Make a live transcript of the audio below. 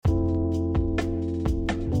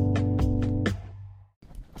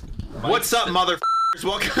What's up, motherfuckers?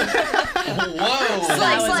 Welcome. Whoa.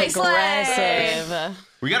 That was aggressive.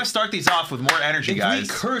 We got to start these off with more energy, guys. If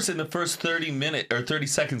we curse in the first 30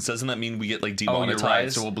 seconds, doesn't that mean we get like Oh, demonetized? you're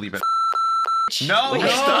right. So we'll bleep it. No, Wait,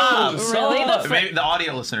 stop. Really? Maybe the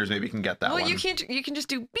audio listeners maybe can get that Well, one. you can just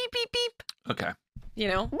do beep beep beep. Okay. You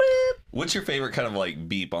know. What's your favorite kind of like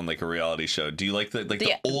beep on like a reality show? Do you like the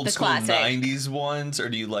old the school classic. 90s ones, or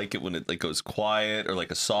do you like it when it like goes quiet or like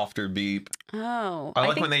a softer beep? Oh. I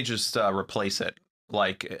like think when they just replace it.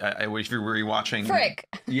 Like, if you're rewatching. Frick.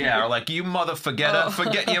 Yeah, or like, you mother forget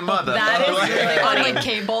your mother. That is really On funny. like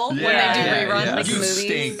cable when Yeah, they do yeah, reruns. yeah. Like You movies.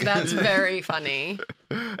 stink. That's very funny.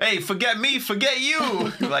 Hey, forget me, forget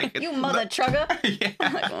you. Like, You mother trugger.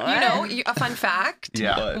 yeah. You know, a fun fact.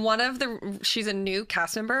 Yeah. But- She's a new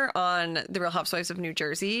cast member on The Real Housewives of New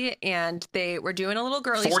Jersey, and they were doing a little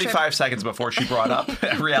girlies 45 seconds before she brought up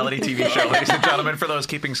a reality TV show, ladies and gentlemen, for those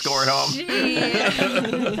keeping score at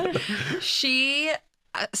home. She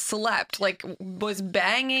slept, like, was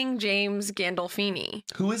banging James Gandolfini,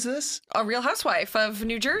 Who is this? a Real Housewife of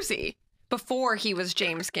New Jersey, before he was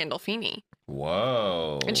James Gandolfini.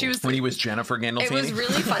 Whoa. And she was When he was Jennifer Gandolfini. It was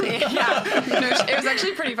really funny. Yeah. No, it was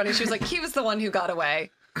actually pretty funny. She was like, he was the one who got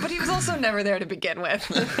away, but he was also never there to begin with.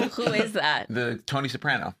 Who is that? the Tony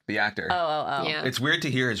Soprano, the actor. Oh. Yeah. It's weird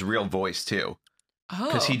to hear his real voice, too.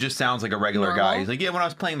 Because Oh. he just sounds like a regular Normal? guy. He's like, yeah, when I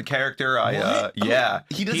was playing the character, What? yeah.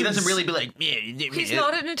 He He doesn't doesn't really be like, yeah. He's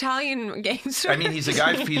not an Italian gangster. I mean, he's a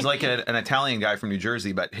guy, he's like an Italian guy from New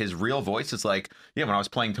Jersey, but his real voice is like, yeah, when I was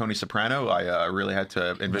playing Tony Soprano, I really had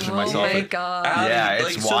to envision oh myself. my God. Yeah,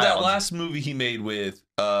 it's So that wild. last movie he made with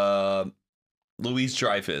Louise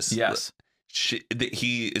Dreyfus. Yes.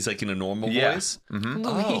 He is like in a normal Yeah. voice. Mm-hmm.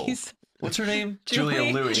 Louise. What's her name?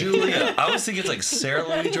 Julia Louis. Julia. I was thinking it's like Sarah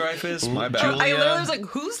Louis Dreyfus. My bad. Julia. I literally was like,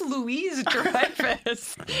 who's Louise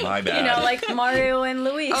Dreyfus? My bad. You know, like Mario and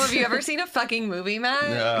Luis. Oh, have you ever seen a fucking movie, Matt?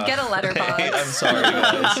 No. Get a letterbox. Hey, I'm sorry,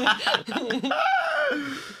 guys.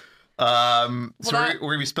 So Well, we're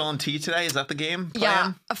gonna be spilling tea today. Is that the game Yeah.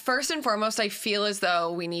 plan? First and foremost, I feel as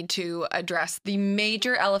though we need to address the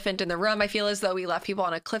major elephant in the room. I feel as though we left people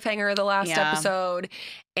on a cliffhanger the last Yeah. episode,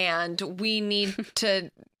 and we need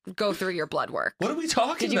to go through your blood work. What are we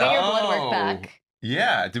talking Did you get your about? blood work back?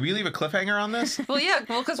 Yeah. Did we leave a cliffhanger on this? Well, yeah,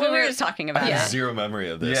 because Well, we were just talking about I have it. zero memory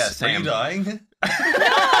of this. Yeah, Are same. you dying?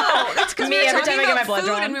 No, it's because Me, we were every talking time I get about my blood food,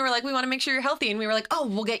 drawn. and we were like, we want to make sure you're healthy, and we were like, oh,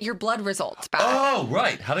 we'll get your blood results back. Oh,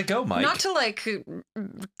 right. How'd it go, Mike? Not to like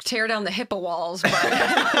tear down the HIPAA walls,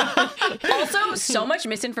 but Also, so much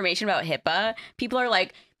misinformation about HIPAA. People are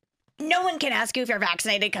like, no one can ask you if you're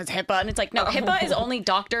vaccinated because HIPAA. And it's like, no, HIPAA is only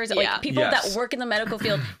doctors. Yeah. Like, people Yes. that work in the medical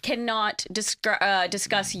field cannot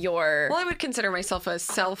discuss your... well, I would consider myself a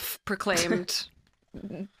self-proclaimed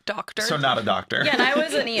doctor. So not a doctor. Yeah, and I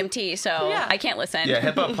was an EMT, so Yeah. I can't listen. Yeah,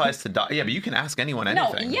 HIPAA applies to yeah, but you can ask anyone No,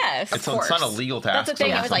 anything. yes, it's of not course. illegal to That's ask the thing.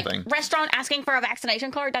 someone I was like, something. restaurant asking for a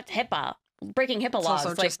vaccination card? That's HIPAA. Breaking HIPAA laws. also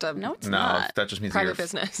It's like, just a- no, it's No, not. that just means Private you're a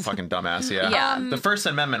business. fucking dumbass. Yeah. Yeah. The First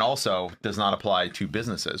Amendment also does not apply to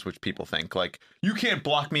businesses, which people think like you can't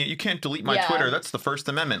block me, you can't delete my Yeah. Twitter. That's the First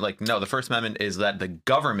Amendment. Like, no, the First Amendment is that the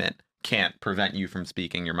government can't prevent you from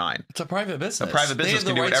speaking your mind. It's a private business. A private business they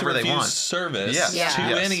have can do the right whatever to they refuse want. service Yes. Yeah. to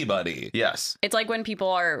Yes. anybody. Yes. It's like when people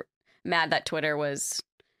are mad that Twitter was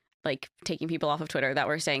like taking people off of Twitter that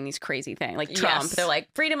were saying these crazy things. Like Trump, Yes. they're like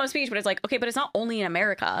freedom of speech, but it's like, okay, but it's not only in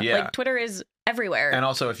America. Yeah. Like Twitter is everywhere. And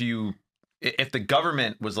also, if the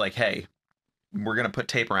government was like, hey, we're gonna put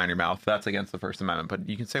tape around your mouth, that's against the First Amendment. But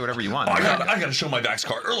you can say whatever you want. I gotta show my Vax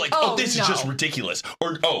card. Or like, Oh, this no. is just ridiculous.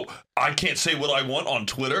 Or I can't say what I want on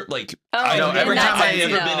Twitter. Like, Oh, I no, never, every time I've I-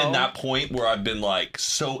 never been no. in that point where I've been like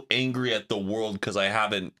so angry at the world because I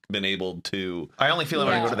haven't been able to. I only feel it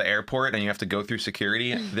when I Yeah. go to the airport and you have to go through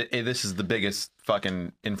security. This is the biggest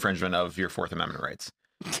fucking infringement of your Fourth Amendment rights.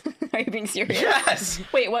 Are you being serious? Yes.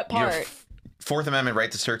 Wait, what Your part? Fourth Amendment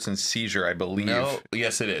right to search and seizure, I believe. No,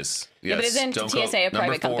 yes, it is. Yes. Yeah, but isn't Don't go- TSA a number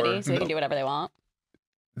private 4. company, so they can do whatever they want?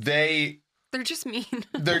 They're just mean.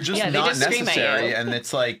 just Yeah, they not just scream at necessary, you. and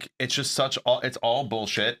it's like it's just it's all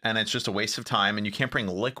bullshit, and it's just a waste of time. And you can't bring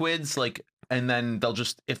liquids, like, and then they'll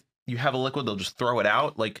just if you have a liquid, they'll just throw it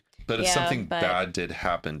out, like. But if Yeah, something but- bad did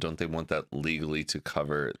happen, don't they want that legally to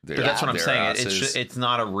cover their But that's what I'm their saying. asses? It's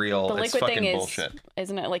not a real. The It's liquid fucking thing is, bullshit.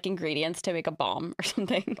 isn't it like ingredients to make a bomb or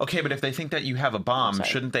something? Okay, but if they think that you have a bomb, sorry.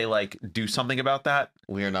 shouldn't they like do something about that?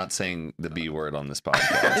 We are not saying the B word on this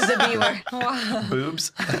podcast. The B word.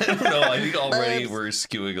 Boobs. I don't know. I think already we're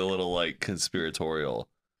skewing a little like conspiratorial.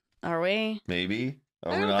 Are we? Maybe.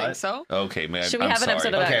 Are I we don't not? think so. Okay, man. Should we I'm have an sorry.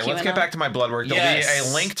 episode of Okay, that let's QAnon? get back to my blood work. There'll Yes. be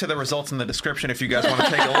a link to the results in the description if you guys want to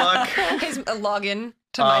take a look. His login.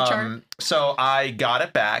 to my chart. So I got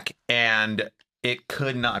it back, and it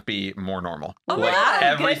could not be more normal. Oh my Like, God, good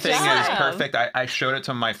everything is job. perfect. I showed it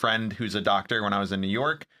to my friend who's a doctor when I was in New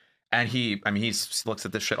York, and he looks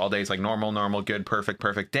at this shit all day. He's like, normal, good,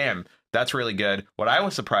 perfect. Damn, that's really good. What I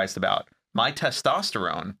was surprised about, my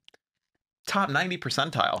testosterone, top 90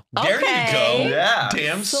 percentile. There Okay. you go. Yeah.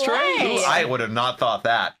 Damn Slay. straight. I would have not thought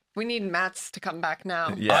that. We need Matt's to come back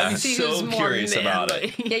now. Yeah. I'm See so who's more curious about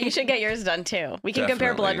it. manly. Yeah, you should get yours done too. We can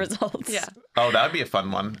compare blood Definitely. results. Yeah. Oh, that would be a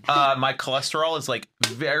fun one. My cholesterol is like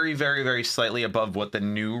very, very, very slightly above what the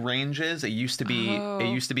new range is. It used to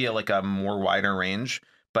be like a more wider range,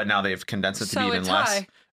 but now they've condensed it to So be even it's less high.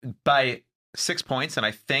 by 6 points. And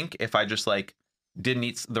I think if I just like didn't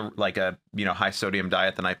eat a high sodium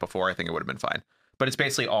diet the night before, I think it would have been fine. But it's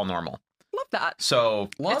basically all normal. Love that. So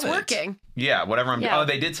Love It's it. working. yeah, whatever I'm. Yeah. Oh,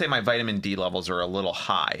 they did say my vitamin D levels are a little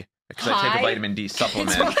high because I take a High? vitamin D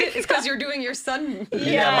supplement. It's because you're doing your sun.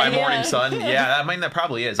 Yeah, my Yeah. morning sun. Yeah, I mean that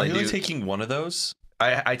probably is. Are I you do. only taking one of those?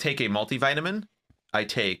 I take a multivitamin. I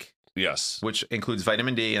take, Yes. which includes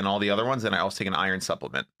vitamin D and all the other ones, and I also take an iron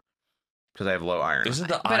supplement because I have low iron. Isn't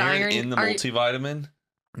the But iron iron- in the are you- multivitamin?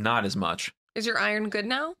 Not as much. Is your iron good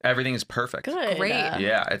now? Everything is perfect. Good. Great.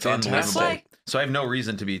 Yeah, it's Fantastic. unbelievable. Like- So I have no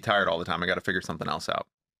reason to be tired all the time. I got to figure something else out.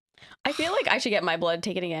 I feel like I should get my blood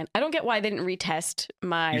taken again. I don't get why they didn't retest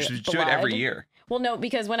my You should blood. do it every year. Well, no,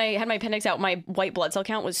 because when I had my appendix out, my white blood cell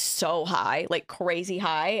count was so high, like crazy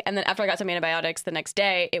high. And then after I got some antibiotics the next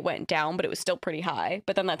day, it went down, but it was still pretty high.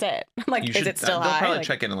 But then that's it. I'm like, You is should. it still They'll high? probably Like,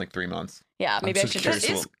 check in like 3 months. yeah, maybe I'm I so should curious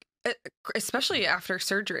just. what- Especially after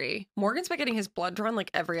surgery. Morgan's been getting his blood drawn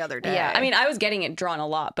like every other day. Yeah, I mean, I was getting it drawn a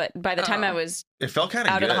lot, but by the time I Oh. was It felt kind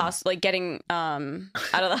of out good. of the hospital, like getting out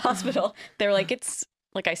of the hospital, they were like, it's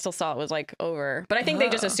like I still saw it was like over. But I think they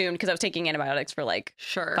just Oh. assumed because I was taking antibiotics for like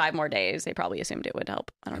Sure. 5 more days, they probably assumed it would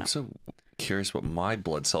help. I don't know. I'm so curious what my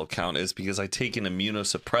blood cell count is because I take an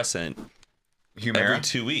immunosuppressant Humira. every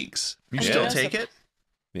 2 weeks. You Yeah. still Yeah. take it?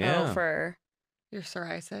 Yeah. Oh, for Your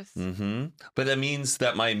psoriasis. Mm-hmm. But that means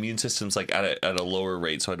that my immune system's like at a lower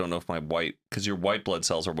rate, so I don't know if my because your white blood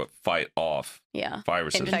cells are what fight off yeah.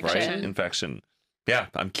 viruses, right? Infection. Infection. Yeah,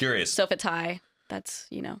 I'm curious. So if it's high, that's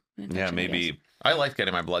an infection, yeah, I guess. maybe. I like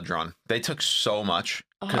getting my blood drawn. They took so much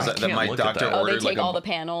because I can't my look at doctor that. Oh, they ordered take like all a. the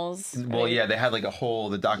panels. Well, right? yeah, they had like a whole.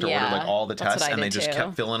 The doctor ordered Yeah, like all the that's tests, what I and they did just too.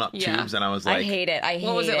 kept filling up Yeah. tubes, and I was I like, hate it. I hate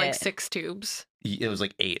What was it, like it. 6 tubes? it was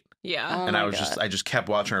like 8, Yeah. Oh and my I was God. I just kept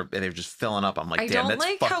watching her, and they were just filling up. I'm like, I damn, don't that's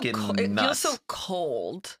like fucking how it feels nuts. so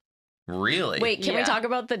cold. Really? Wait, can we Yeah. talk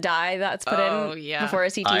about the dye that's put Oh, in yeah. before a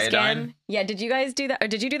CT Iodine? scan? Yeah, did you guys do that? Or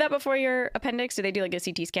did you do that before your appendix? Did they do like a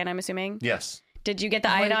CT scan, I'm assuming? Yes. Did you get the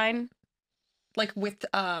Oh, I- iodine? Like with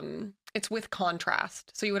it's with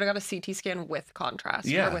contrast. So you would have got a CT scan with contrast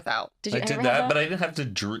Yeah. or without. Did you I ever did have that, but I didn't have to. I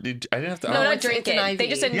didn't have to. No, Oh, not it's- drink it's an it. They IV.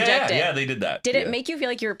 just yeah, inject it. yeah, they did that. Did Yeah. it make you feel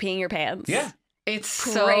like you were peeing your pants? Yeah. It's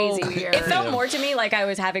so Crazy. weird. It felt Yeah. more to me like I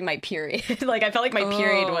was having my period. Like I felt like my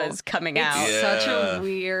period Oh, was coming It's out. Yeah. such a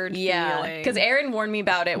weird Yeah, feeling. because Erin warned me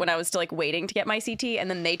about it when I was still like waiting to get my CT, and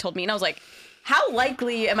then they told me, and I was like, "How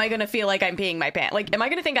likely am I going to feel like I'm peeing my pants? Like, am I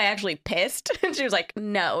going to think I actually pissed?" And she was like,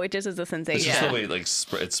 "No, it just is a It's sensation." just the way like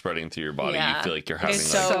it's spreading through your body. Yeah. You feel like you're having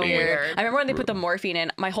It's like so a- weird. I remember when they put the morphine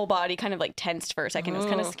in, my whole body kind of like tensed for a second. It was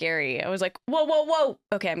kind of Oh. scary. I was like, "Whoa, whoa, whoa!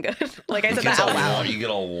 Okay, I'm good." Like I You said get that out all loud. warm. You get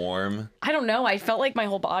all warm. I don't know. I felt like my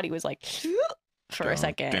whole body was like for a Dun,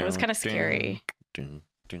 second. It was dun, kind of dun, scary. dun,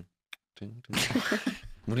 dun, dun, dun.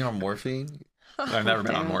 When you're on morphine, I've never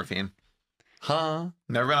been on Damn. morphine. huh?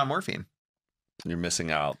 Never been on morphine. You're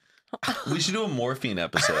missing out. We should do a morphine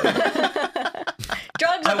episode.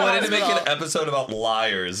 Drugs. I at the wanted to make hospital. an episode about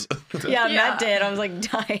liars. Yeah, Yeah. Matt did. I was like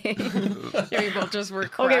dying. Yeah, we both just were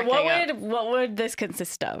Okay, cracking up. what would this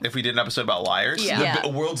consist of? If we did an episode about liars, Yeah. The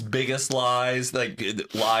Yeah. world's biggest lies, like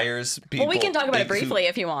liars. People. Well, we can talk about it like, who- briefly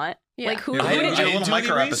if you want. Yeah. Like who? Yeah, who we did did a you? little do any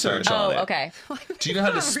micro research episode. on Oh, it. okay. Do you know how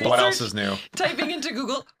to spell? what else is new? Typing into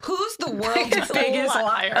Google, who's the world's It's biggest li-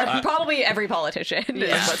 liar? Probably every politician Yeah.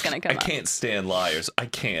 is what's going to come I up. can't stand liars. I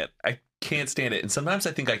can't stand it. And sometimes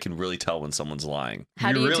I think I can really tell when someone's lying. How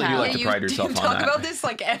You do you really do tell? like to pride yourself you on talk that. about this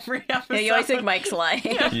like every episode. Yeah, you always think Mike's lying.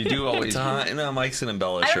 You do always. No, Mike's an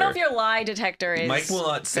embellisher. I don't know if your lie detector is. Mike will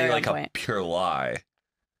not say very like on a point. pure lie.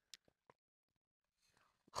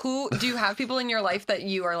 Who do you have people in your life that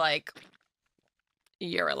you are like,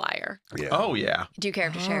 you're a liar? Yeah. Oh yeah. Do you care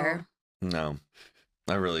to share? No,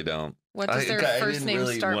 I really don't. What does their I first didn't name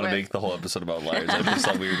really start want to with? make the whole episode about liars. I just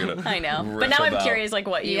thought we were gonna. I know, but riff now I'm about- curious, like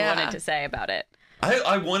what you Yeah. wanted to say about it.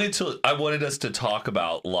 I wanted us to talk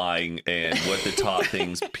about lying and what the top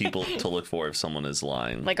things people to look for if someone is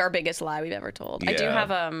lying. Like our biggest lie we've ever told. I do Yeah.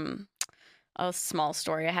 have a small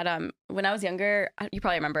story. I had when I was younger, you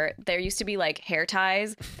probably remember, there used to be like hair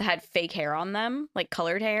ties that had fake hair on them, like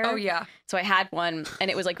colored hair. Oh yeah. So I had one and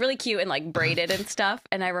it was like really cute and like braided and stuff.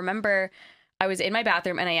 And I remember I was in my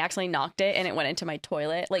bathroom and I accidentally knocked it and it went into my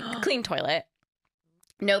toilet, like clean toilet.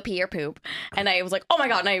 No pee or poop. And I was like, oh my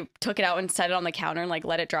God. And I took it out and set it on the counter and like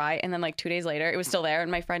let it dry. And then like 2 days later, it was still there.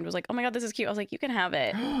 And my friend was like, oh my God, this is cute. I was like, you can have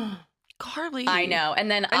it. Carly. I know.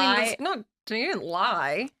 And then I mean, you didn't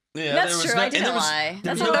lie. Yeah, that's true. I didn't lie.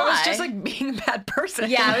 That's not a That lie. was just like being a bad person.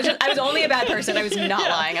 Yeah, I was only a bad person. I was not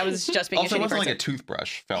lying. I was just being Also, a it shitty wasn't person. like a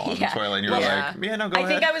toothbrush fell on Yeah. the toilet and you were Yeah. like, yeah, no, go I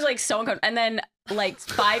ahead. think I was like so uncomfortable. And then like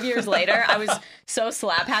 5 years later, I was so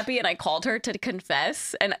slap happy and I called her to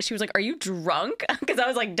confess. And she was like, are you drunk? Because I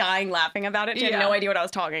was like dying laughing about it. She had Yeah. no idea what I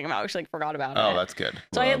was talking about. She like forgot about it. Oh, that's good.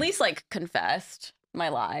 So I at least like confessed my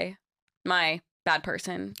lie, my bad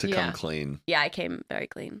person. to Yeah. come clean. Yeah, I came very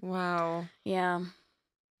clean. Wow. Yeah.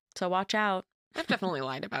 So watch out. I've definitely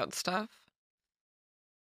lied about stuff.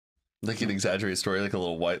 Like an exaggerated story, like a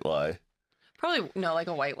little white lie. Probably no, like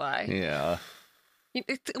a white lie. Yeah.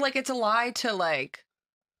 It's a lie to like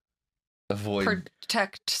Avoid.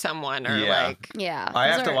 protect someone or Yeah. like Yeah. I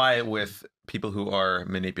those have to are- lie with people who are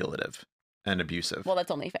manipulative and abusive. Well,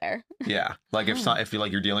 that's only fair. Yeah, like if you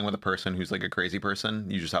like you're dealing with a person who's like a crazy person,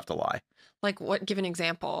 you just have to lie. what? Give an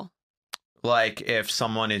example. Like if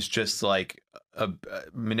someone is just like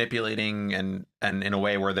manipulating and in a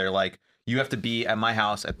way where they're like, you have to be at my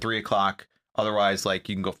house at 3:00, otherwise like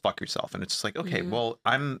you can go fuck yourself, and it's just like, okay, well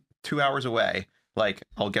I'm 2 hours away, like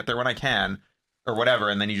I'll get there when I can or whatever,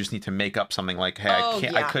 and then you just need to make up something like, hey, Oh, I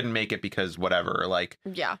yeah. couldn't make it because whatever, or like,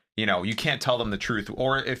 Yeah. you know, you can't tell them the truth.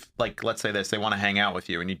 Or if like, let's say this, they want to hang out with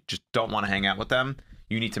you and you just don't want to hang out with them,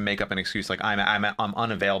 you need to make up an excuse like I'm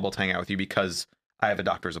unavailable to hang out with you because I have a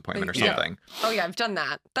doctor's appointment or Yeah. something. Oh yeah, I've done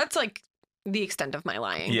that. That's like the extent of my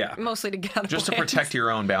lying. Yeah. Mostly to get out of Just to the way. protect your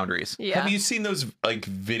own boundaries. Yeah. Have you seen those like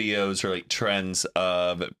videos or like trends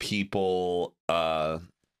of people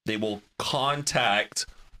they will contact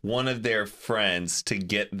one of their friends to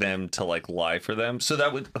get them to like lie for them? So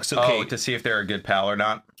that would Oh, to see if they're a good pal or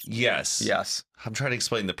not. yes. Yes. I'm trying to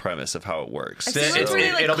explain the premise of how it works. I feel like it's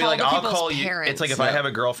really, like, it'll be call like the I'll people's call you. parents. It's like if Yeah. I have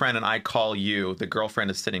a girlfriend and I call you, the girlfriend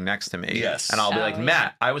is sitting next to me. Yes. And I'll be Oh, like, yeah.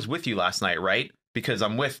 Matt, I was with you last night, right? Because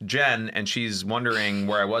I'm with Jen and she's wondering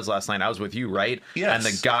where I was last night. I was with you, right? Yes.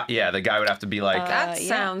 And the guy would have to be like, That yeah.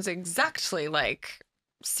 sounds exactly like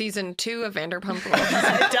season 2 of Vanderpump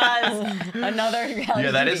Rules. It does. Another reality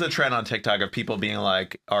yeah, that TV. is a trend on TikTok of people being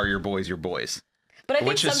like, are your boys your boys? But I think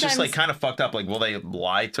Which is sometimes, just like kind of fucked up. Like, will they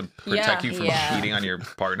lie to protect you from Yeah. cheating on your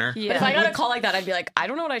partner? But if I got a call like that, I'd be like, I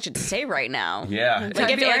don't know what I should say right now. Yeah. Like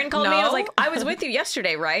I'd if be Aaron like, called me, I was no. like, I was with you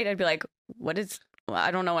yesterday, right? I'd be like, what is? Well,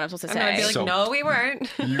 I don't know what I'm supposed to And I'd be say. like, So- no, we weren't.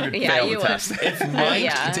 You would Yeah, fail you the would. test. If Mike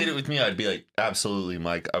Yeah. did it with me, I'd be like, absolutely,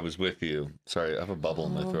 Mike, I was with you. Sorry, I have a bubble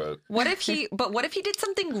in my throat. What if he did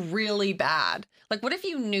something really bad? Like, what if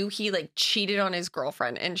you knew he like cheated on his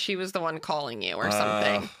girlfriend and she was the one calling you or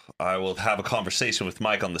something? I will have a conversation with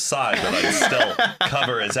Mike on the side, but I'd still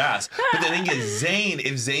cover his ass. But the thing is, Zane,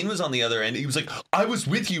 if Zane was on the other end, he was like, I was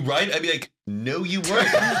with you, right? I'd be like, no, you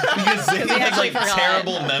weren't. Because Zane has actually like forgot.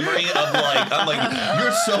 terrible memory of like, I'm like,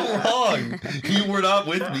 you're so wrong. You were not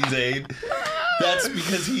with me, Zane. That's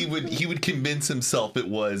because he would convince himself it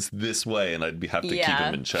was this way, and I'd have to keep Yeah.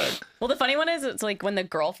 him in check. Well, the funny one is, it's like when the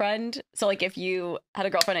girlfriend. So, like, if you had a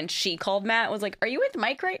girlfriend and she called Matt, was like, "Are you with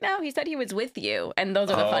Mike right now?" He said he was with you, and those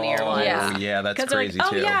are the funnier ones. Yeah. Yeah, that's 'Cause they're crazy like,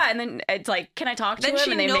 oh too. yeah, and then it's like, can I talk to Then him?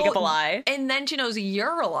 she And they make up a know- lie. And then she knows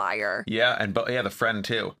you're a liar. Yeah, and the friend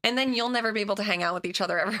too. And then you'll never be able to hang out with each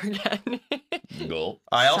other ever again. Gulp.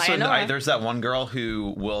 I also Sayonara. there's that one girl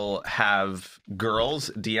who will have girls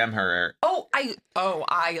DM her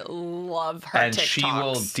I love her and TikToks. she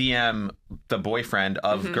will DM the boyfriend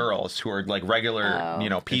of girls who are like regular, Oh.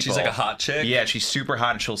 people. And she's like a hot chick. Yeah, she's super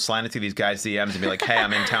hot, and she'll slide into these guys' DMs and be like, "Hey,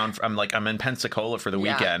 I'm in town. I'm in Pensacola for the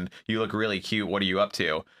Yeah. weekend. You look really cute. What are you up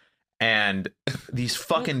to?" And these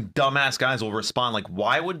fucking dumbass guys will respond like,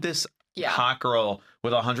 "Why would this Yeah. hot girl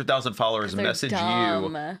with 100,000 followers They're message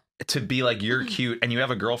dumb. you to be like you're cute and you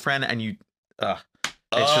have a girlfriend and you?"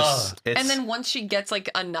 It's And then once she gets like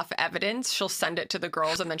enough evidence, she'll send it to the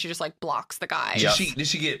girls, and then she just like blocks the guy. Yeah. Did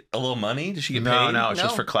she get a little money? Did she get no, paid? no, it's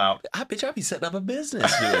just No. for clout. I bet I'd be setting up a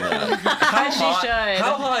business doing that. How She hot, should.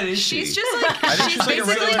 How hot is she? She's just like I think she's she's like a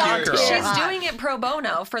basically regular hot girl. she's Yeah. doing it pro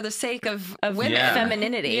bono for the sake of women. Yeah.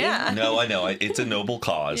 Femininity. Yeah. No, I know. It's a noble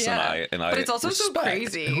cause, Yeah. and I But it's also so respect.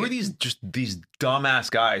 crazy. Who are these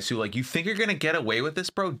dumbass guys who like you think you're gonna get away with this,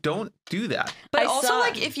 bro? Don't do that. But I also, saw-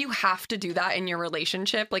 like, if you have to do that in your relationship,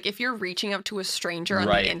 like, if you're reaching out to a stranger on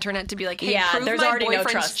Right. the internet to be like, hey, Yeah, prove there's my already no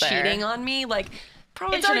boyfriend's trust there. cheating on me, like,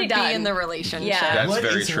 Probably It's already shouldn't be done. in the relationship. Yeah. That's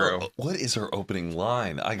very is true. What is her opening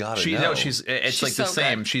line? I gotta She know. no, it's She's like the so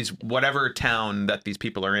same. good. She's whatever town that these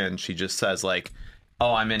people are in. She just says like,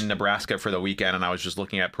 "Oh, I'm in Nebraska for the weekend, and I was just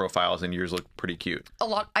looking at profiles, and yours look pretty cute."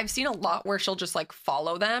 I've seen a lot where she'll just like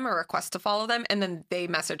follow them or request to follow them, and then they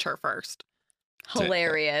message her first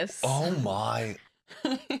Hilarious. Oh my!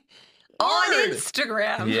 on Word.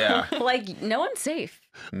 Instagram. Yeah, Like, no one's safe.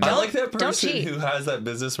 I like that don't person cheat. who has that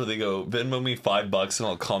business where they go, Venmo me $5 and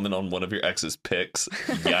I'll comment on one of your ex's pics.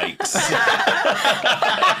 Yikes!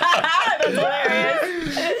 That's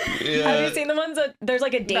hilarious. Have Yeah. you seen the ones that there's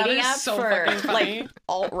like a dating is app so for fucking funny. like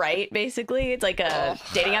alt-right, basically? It's like a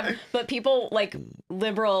dating app, but people like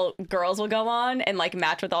liberal girls will go on and like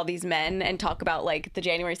match with all these men and talk about like the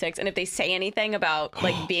January 6th, and if they say anything about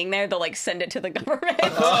like being there, they'll like send it to the government.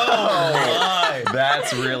 Oh my!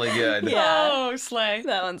 that's really good. Yeah, Oh, slay.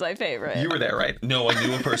 that one's my favorite. You were there, right? No, I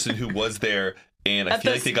knew a person who was there, and I At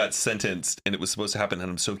feel the like they got sentenced, and it was supposed to happen. And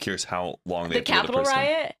I'm so curious how long they the had to give Capitol person.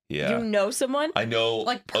 riot. Yeah. You know someone? I know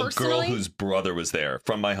Like, a girl personally? whose brother was there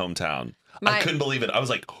from my hometown. I My- couldn't believe it. I was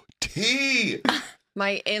like, T.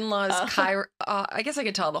 My in-laws, I guess I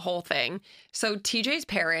could tell the whole thing. So TJ's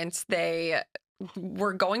parents, they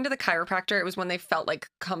were going to the chiropractor. It was when they felt like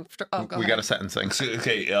comfortable. Oh, go We ahead. got a sentencing.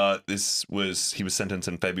 Okay, he was sentenced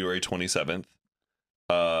on February 27th,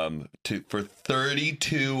 for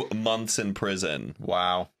 32 months in prison.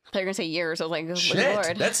 Wow, They're gonna say years. I was like, oh, Shit, good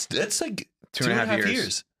Lord. that's like two and a half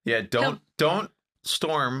years. Yeah, don't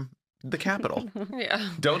storm the Capitol. Yeah.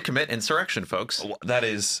 Don't commit insurrection, folks. That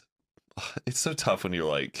is, it's so tough when you're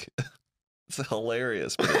like, it's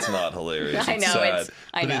hilarious, but it's not hilarious. I It's know, sad,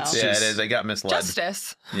 I but know. it's Yeah, it just- is. They got misled.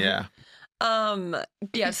 Justice. Yeah.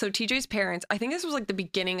 Yeah, so TJ's parents, I think this was like the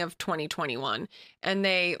beginning of 2021, and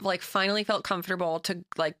they like finally felt comfortable to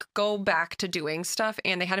like go back to doing stuff,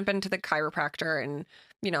 and they hadn't been to the chiropractor and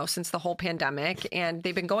since the whole pandemic, and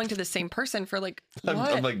they've been going to the same person for like what?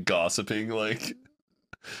 I'm like gossiping, like.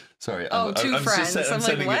 Sorry. Oh, two friends. I'm I'm like,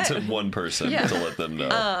 sending it to what? one person Yeah. to let them know.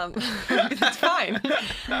 That's fine.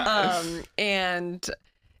 And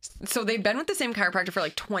so they've been with the same chiropractor for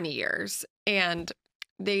like 20 years, and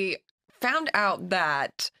they found out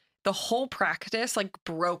that the whole practice like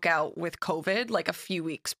broke out with COVID like a few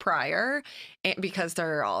weeks prior, and because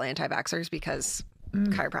they're all anti-vaxxers because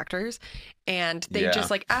chiropractors, and they Yeah. just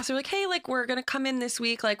like asked her like, hey, like we're gonna come in this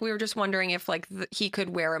week, like we were just wondering if like he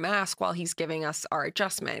could wear a mask while he's giving us our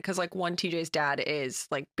adjustment, because like TJ's dad is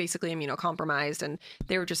like basically immunocompromised, and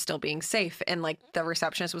they were just still being safe, and like the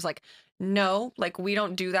receptionist was like, no, like we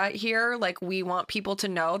don't do that here, like we want people to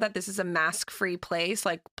know that this is a mask free place,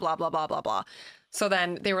 like blah blah blah blah blah. So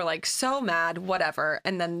then they were like so mad, whatever.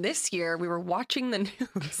 And then this year we were watching the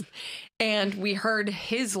news and we heard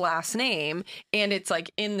his last name, and it's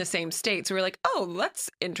like in the same state. So we were like, oh, that's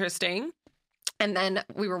interesting. And then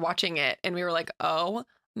we were watching it and we were like, oh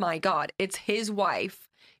my God, it's his wife.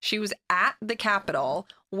 She was at the Capitol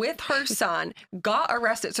with her son, got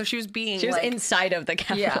arrested. So she was being She was like, inside of the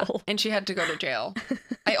yeah, Capitol. and she had to go to jail.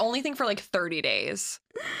 I only think for like 30 days.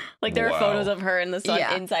 Like there were Wow. photos of her and the son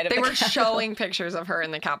inside of they the were Capitol. showing pictures of her in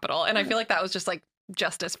the Capitol, and I feel like that was just like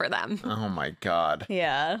justice for them. Oh my God.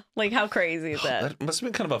 Yeah. Like how crazy is that? That must have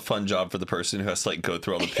been kind of a fun job for the person who has to like go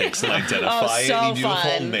through all the pics and identify it. so And you do a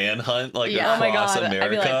whole fun. manhunt like Yeah. Oh my across God. I'd be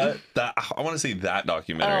America. like- That I want to see that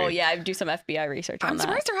documentary. Oh yeah, I'd do some FBI research on I'm that.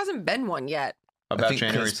 surprised there hasn't been one yet. I About think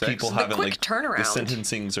January 'cause 6th. people The haven't quick like turnaround. the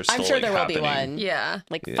sentencings are still I'm sure like, there will be happening. one. Yeah.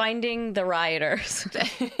 Like finding the rioters.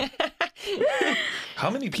 How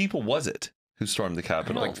many people was it who stormed the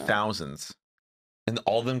Capitol? Like thousands. And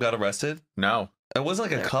all of them got arrested? No. It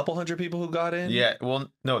wasn't like a couple hundred people who got in? Yeah. Well,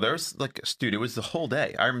 no, there's like, dude, it was the whole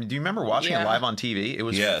day. Do you remember watching Yeah. it live on TV? It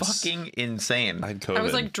was Yes. fucking insane. I had COVID. I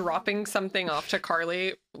was like dropping something off to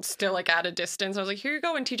Carly, still like at a distance. I was like, here you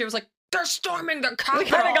go. And TJ was like, they're storming the we Capitol.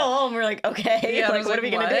 gotta go home. We're like, okay. Yeah, I like was what are we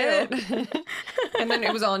gonna do? "What?" And then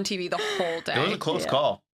it was on TV the whole day. It was a close Yeah.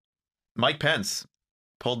 call. Mike Pence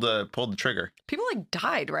pulled the trigger. People like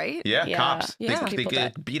died, right? Yeah, Yeah. cops. Yeah. They People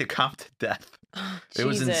could beat a cop to death. It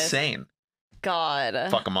was Jesus. insane. God.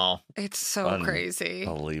 Fuck them all. It's so crazy.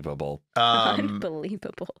 I Unbelievable.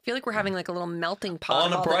 Unbelievable. feel like we're having like a little melting pot On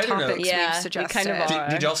of a all the brighter note- topics Yeah, we've we suggested. kind of are.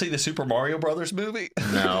 Did y'all see the Super Mario Brothers movie?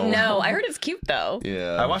 No. No, I heard it's cute though.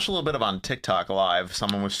 Yeah. I watched a little bit of on TikTok live.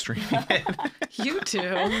 Someone was streaming it. You too.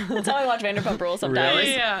 That's how I watch Vanderpump Rules sometimes.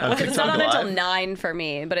 Really? Yeah. On It's TikTok not on until live? 9 for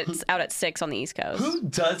me, but it's out at 6 on the East Coast. Who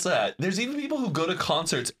does that? There's even people who go to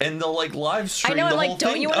concerts and they'll like live I stream know, the I'm whole like,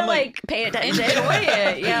 don't thing. you want to I'm like pay attention? Enjoy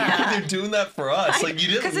it. Yeah. They're doing that except for us. Like you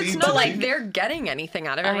didn't Because it's need not to like leave. they're getting anything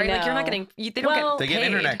out of it, I right? Like you're not know. getting. They don't Well, get. They get paid.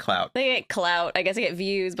 internet clout. They get clout. I guess they get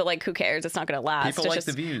views, but like, who cares? It's not going to last. People It's like just,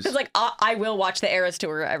 the views. Because like, I will watch the Eras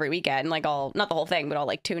tour every weekend. Like, I'll not the whole thing, but I'll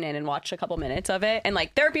like tune in and watch a couple minutes of it. And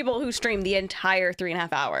like, there are people who stream the entire 3.5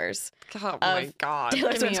 hours. Oh my god!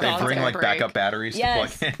 Taylor Give me Swift's a They concert. bring like break. backup batteries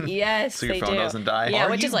Yes, to plug in. yes, So your they phone do. doesn't die? Yeah, Are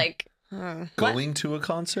which is you- like, Going to a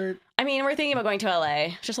concert? I mean, we're thinking about going to LA.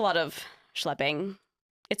 Just a lot of schlepping.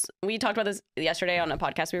 We talked about this yesterday on a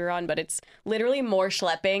podcast we were on, but it's literally more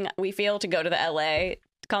schlepping we feel to go to the LA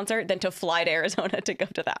concert than to fly to Arizona to go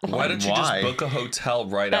to that one. Why don't you Why? just book a hotel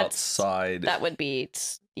right That's- outside That would be,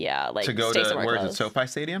 like To go stay to somewhere where is it? close. SoFi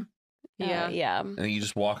Stadium? Yeah. Yeah. and you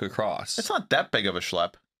just walk across? It's not that big of a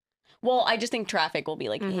schlep. Well, I just think traffic will be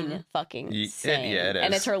like Mhm. fucking Ye- insane. yeah, it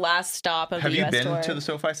And is. it's her last stop of Have the you US been tour. to the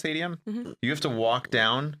SoFi Stadium? Mhm. You have to walk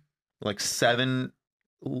down like 7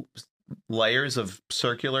 layers of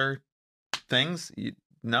circular things.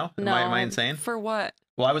 No? Am I No. insane? For what?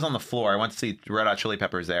 Well, I was on the floor. I went to see Red Hot Chili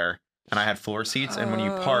Peppers there, and I had floor seats. And when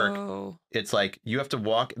you park, Oh. it's like you have to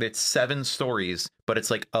walk. It's 7 stories, but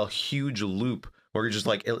it's like a huge loop where you're just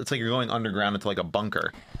like it's like you're going underground into like a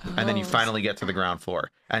bunker, and then you Oh. finally get to the ground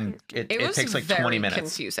floor, and it It was takes like very 20 minutes.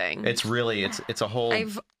 confusing. It's really it's a whole.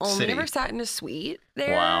 I've only city. ever sat in a suite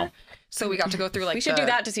there. Wow. So we got to go through like we should do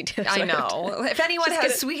that to see Taylor I Swift. know. If anyone Just has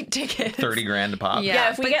get it- suite tickets, 30 grand a pop. Yeah. Yeah,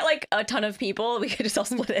 if we but- get like a ton of people, we could just all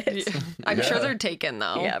split it. I'm Yeah. sure they're taken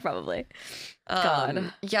though. Yeah, probably.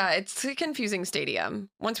 God. Yeah, it's a confusing stadium.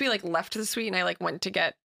 Once we like left the suite and I like went to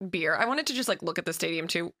get beer, I wanted to just like look at the stadium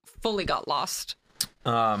too. Fully got lost.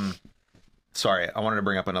 Sorry, I wanted to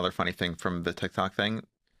bring up another funny thing from the TikTok thing.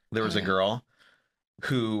 There was a Okay. girl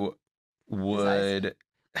who would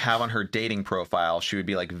have on her dating profile, she would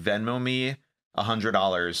be like, Venmo me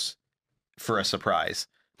 $100 for a surprise.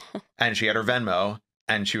 And she had her Venmo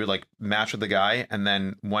and she would like match with the guy. And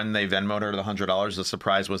then when they Venmoed her the $100, the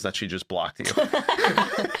surprise was that she just blocked you.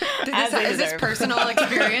 As they Is this deserve. personal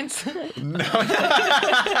experience? No.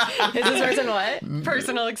 Is this person what?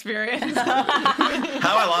 Personal experience.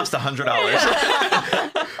 How I lost $100.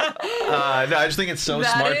 No, I just think it's so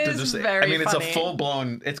That smart to is just. very I mean, it's funny. a full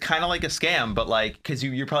blown. It's kind of like a scam, but like because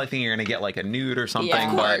you're probably thinking you're gonna get like a nude or something. Yeah,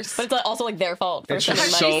 of but course. But it's like, also like their fault for It's sending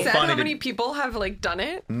just Has money. she said funny how to- many people have like done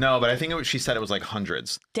it? no, but I think she said it was like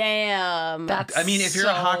hundreds. Damn. That's I mean, if you're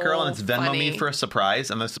a hot girl and it's so Venmo me funny. for a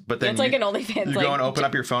surprise, and but then it's like you, an OnlyFans. you like, go and open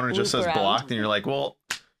up your phone and it just loop says around. blocked, and you're like, well,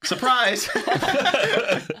 surprise.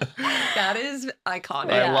 That is iconic.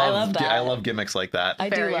 Yeah, I love that. I love gimmicks like that. I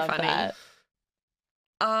Very do love funny. that.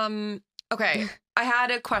 Okay. I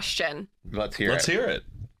had a question. Let's hear Let's it. hear it.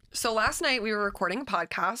 So last night we were recording a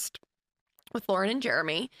podcast with Lauren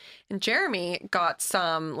and Jeremy got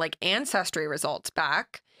some like ancestry results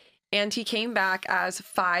back, and he came back as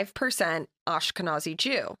 5% Ashkenazi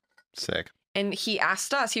Jew. Sick. And he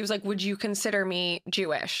asked us, he was like, "Would you consider me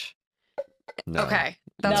Jewish?" No. Okay,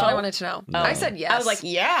 that's No. what I wanted to know. No. I said yes. I was like,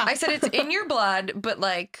 yeah. I said it's in your blood, but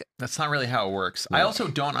like, That's not really how it works. I No. also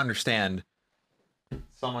don't understand.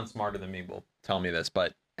 Someone smarter than me will tell me this,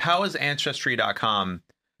 but how is Ancestry.com?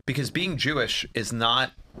 Because being Jewish is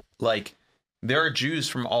not like there are Jews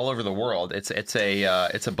from all over the world. It's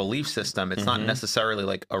a belief system. It's not Mhm. necessarily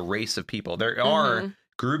like a race of people. There are Mhm.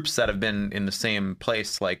 groups that have been in the same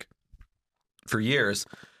place like for years,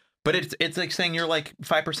 but it's like saying you're like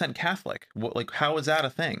 5% Catholic. Like how is that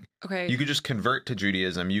a thing? okay, You could just convert to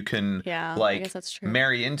Judaism. You can yeah. I like guess that's true.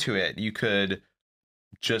 marry into it. You could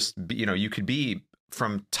just be, you could be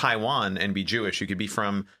from Taiwan and be Jewish. You could be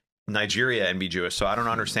from Nigeria and be Jewish. So I don't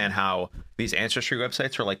understand how these ancestry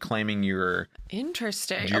websites are like claiming you're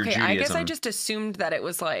interesting. Your Okay, I guess I Judaism. just assumed that it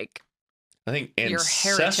was like, I think Your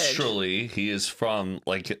heritage. ancestrally he is from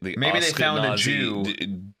like the Maybe they found a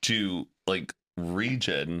Ashkenazi Jew like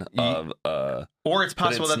region of or it's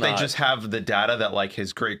possible it's that they not. just have the data that like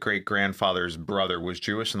his great great grandfather's brother was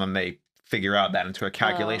Jewish and then they figure out that into a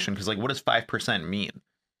calculation because like what does 5% mean?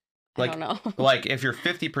 Like I don't know. like if you're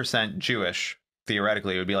 50% Jewish,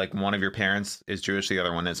 theoretically it would be like one of your parents is Jewish, the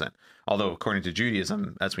other one isn't. Although according to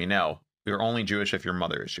Judaism, as we know, you're only Jewish if your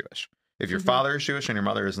mother is Jewish. If your Mhm. father is Jewish and your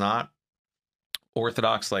mother is not,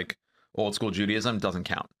 Orthodox like old school Judaism doesn't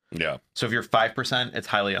count. yeah. So if you're 5%, it's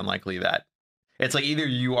highly unlikely that it's like either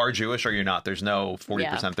you are Jewish or you're not. There's no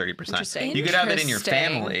 40%, 30%. Interesting. You could have it in your Interesting.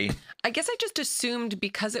 family. I guess I just assumed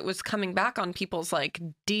because it was coming back on people's like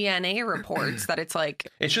DNA reports that it's like,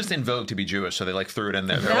 It's just in vogue to be Jewish, so they like threw it in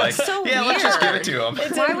there. They're That's like, so yeah, let's just give weird. it to them.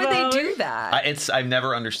 It's why in would they vogue. do that? I've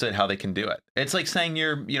never understood how they can do it. It's like saying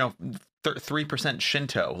you're, 3%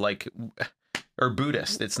 Shinto, like, or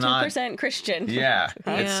Buddhist. It's not. 2% Christian. Yeah,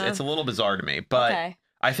 Yeah. it's a little bizarre to me, but Okay.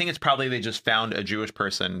 I think it's probably they just found a Jewish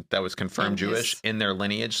person that was confirmed In his- Jewish in their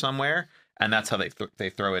lineage somewhere, and that's how they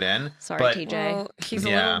throw it in. Sorry, But TJ. Well, he's a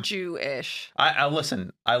Yeah. little Jewish. I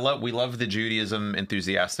listen. We love the Judaism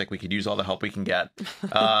enthusiastic. We could use all the help we can get.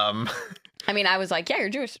 I mean, I was like, yeah, you're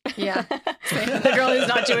Jewish. Yeah. The girl who's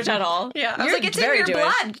not Jewish at all. Yeah, I was You're like, it's in very your Jewish.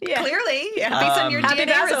 blood, Yeah. clearly, Yeah. based on your Happy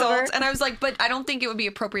DNA Passover. results. And I was like, but I don't think it would be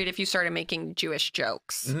appropriate if you started making Jewish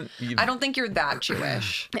jokes. I don't think you're that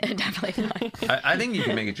Jewish. Definitely not. I think you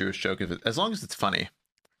can make a Jewish joke as long as it's funny.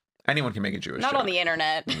 Anyone can make a Jewish Not joke. on the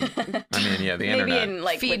internet. I mean, yeah, the Maybe internet. in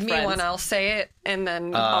like Feed with me friends. one, I'll say it, and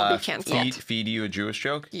then I'll be canceled. feed you a Jewish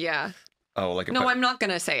joke? Yeah. Oh, like a No, I'm not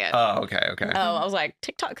gonna say it. Oh, okay. Oh, I was like,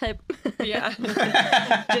 TikTok clip. Yeah.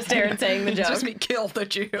 Just Aaron saying the It's joke. just me kill the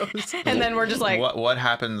Jews. And then we're just like, what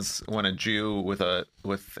happens when a Jew with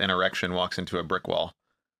an erection walks into a brick wall?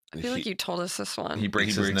 I feel like you told us this one. He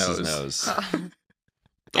breaks, his nose.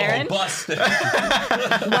 Aaron? Oh, busted.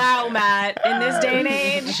 wow, Matt, in this day and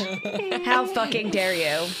age, how fucking dare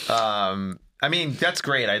you? I mean, that's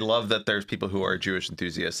great. I love that there's people who are Jewish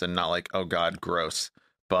enthusiasts and not like, oh God, gross.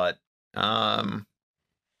 But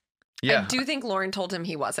yeah. I do think Lauren told him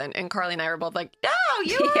he wasn't, and Carly and I were both like, "No,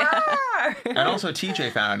 you Yeah. are." And also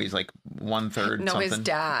TJ found out he's like 1/3 no, something. his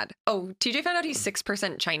dad. Oh, TJ found out he's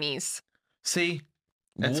 6% Chinese. See?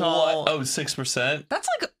 It's What? all Oh, 6%? That's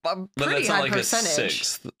like a But pretty that's not high like percentage. a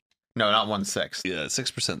sixth. no, not 1/6. Yeah,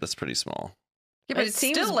 6%. That's pretty small. Yeah, but It it's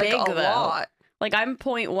seems still like big, a though. lot. Like I'm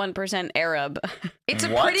 0.1% Arab. It's a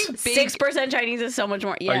What? pretty big. 6% Chinese is so much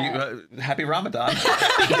more. Are Yeah. you happy Ramadan?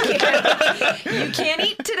 You can't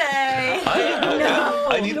eat today.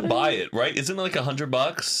 I need to buy it, right? Isn't it like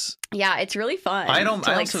 $100? Yeah, it's really fun. I don't. to,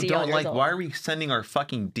 I like, also see all don't your like. results. Why are we sending our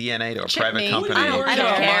fucking DNA to a Chip private me. company? I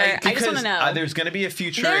don't care. I just want to Because, know. there's going to be a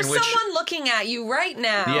future There's in which. someone looking at you right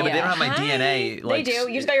now. Yeah, but they don't have my Hi. DNA. Like, they do.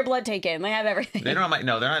 You just got your blood taken. They have everything. They don't have my.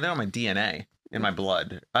 No, they're not. They don't have my DNA in my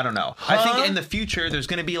blood. I don't know. I think in the future there's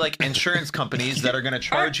going to be like insurance companies that are going to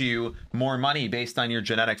charge you more money based on your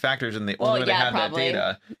genetic factors, and the only way they yeah, have probably.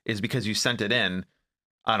 that data is because you sent it in.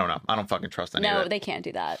 I don't know. I don't fucking trust any No, of it. they can't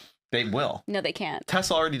do that. They will. No, they can't.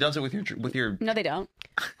 Tesla already does it with your. No, they don't.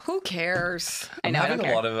 Who cares? I know. I'm I don't having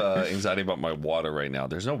care. a lot of anxiety about my water right now.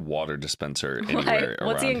 There's no water dispenser Why? anywhere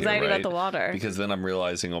What's the around anxiety here, about right? the water? Because then I'm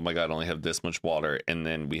realizing, oh my god, I only have this much water, and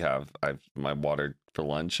then I've my water for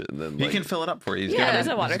lunch, and then He like, can fill it up for you. He's Yeah, got there's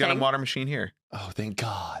a water he's got a thing. water machine here. oh thank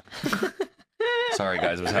God. Sorry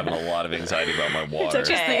guys, I was having a lot of anxiety about my water.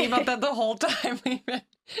 okay. Thinking about that the whole time we've been.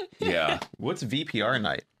 Yeah, What's VPR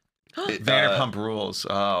night? It, Vanderpump Rules.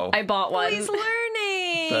 Oh, I bought one. He's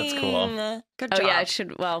learning. That's cool. Good Oh job. yeah, it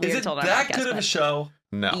should. Well, we is were it told on our that podcast, good of a but- show?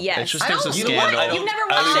 no. Yes. It's just I there's a don't- You know what? scandal. You've never I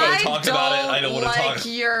don't watched even it. talk about it. I don't want to like talk.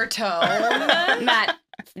 your tone. Matt,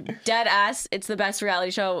 dead ass. It's the best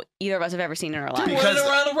reality show either of us have ever seen in our lives. Because- Running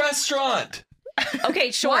around a restaurant. Okay,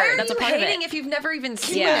 sure, Why are that's you a part of hating it. if you've never even Can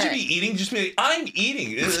seen you Yeah. imagine it? me eating? Just be like, I'm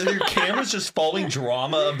eating. Is your cameras just following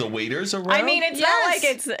drama of the waiters around? I mean, it's not Yes.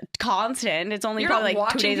 like it's constant. It's only You're probably not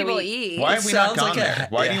like 2 watching days a people week. eat. Why It have we not sounds gone like a- there?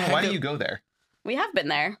 Why yeah, do heck you of- go there? We have been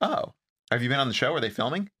there. Oh, have you been on the show? Are they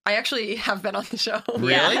filming? I actually have been on the show.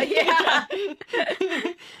 Really? Yeah.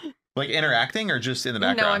 Like interacting or just in the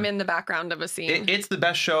background? No, I'm in the background of a scene. It's the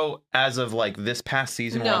best show as of like this past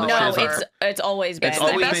season. we're on the No, No, show. it's always been. It's the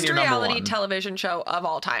always best been your number reality one. television show of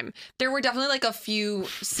all time. There were definitely like a few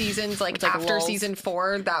seasons, like It's like after lulls. season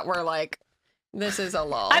 4, that were like, this is a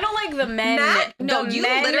lull. I don't like the men. Matt, no, the you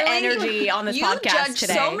men literally energy on this you podcast judge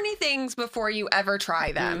today. so many things before you ever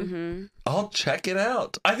try them. Mhm. I'll check it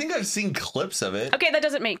out. I think I've seen clips of it. Okay, that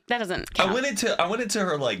doesn't count. I went into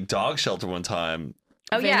her like dog shelter one time.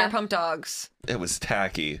 Oh yeah, Vanderpump Dogs. It was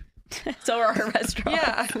tacky. so are our restaurants.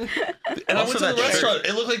 Yeah. And I Also went to that the shirt. restaurant.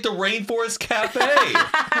 It looked like the Rainforest Cafe.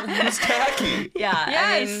 It was tacky. Yeah, I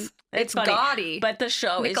Yes. mean, It's funny. gaudy. But the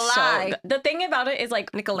show is so Nikolai. good. The thing about it is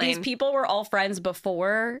like Nicolene. these people were all friends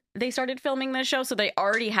before they started filming this show, so they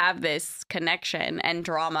already have this connection and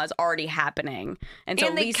drama is already happening. And so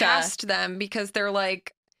and they Lisa, cast them because they're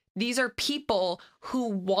like, these are people who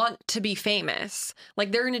want to be famous.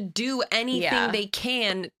 Like they're going to do anything Yeah. they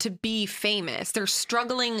can to be famous. They're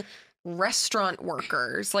struggling restaurant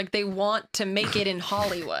workers. Like they want to make it in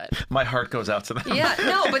Hollywood. My heart goes out to them. Yeah,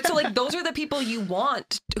 no, but so like those are the people you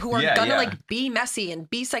want who are Yeah, gonna yeah. like be messy and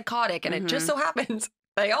be psychotic, and it just so happens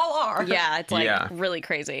they all are. yeah, it's like Yeah. really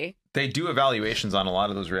crazy. They do evaluations on a lot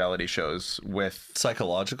of those reality shows with,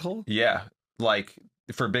 Psychological? yeah, like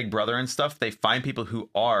for Big Brother and stuff. They find people who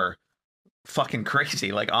are fucking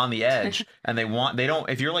crazy, like on the edge, and they don't.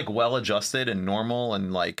 If you're like well adjusted and normal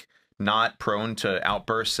and like not prone to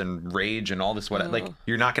outbursts and rage and all this, what like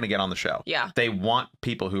you're not going to get on the show. Yeah. They want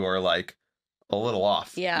people who are like a little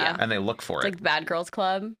off. Yeah. And they look for It's it. like Bad Girls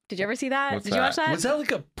Club. Did you ever see that? What's Did you watch that? that? Was that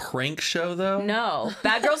like a prank show though? No.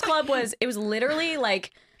 Bad Girls Club was literally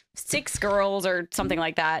like 6 girls or something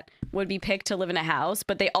like that would be picked to live in a house,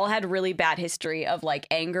 but they all had really bad history of like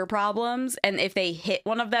anger problems, and if they hit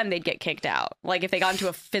one of them, they'd get kicked out. Like if they got into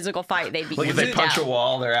a physical fight, they'd be Like if they kicked punch out. a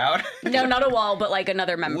wall, they're out. No, not a wall, but like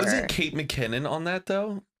another member. Was it Kate McKinnon on that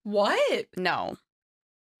though? What? No.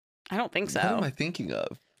 I don't think so. What am I thinking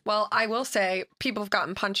of? Well, I will say people have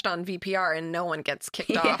gotten punched on VPR and no one gets kicked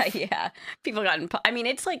Yeah, off. yeah. People gotten. I mean,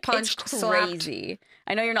 it's like Punched, it's slapped. crazy.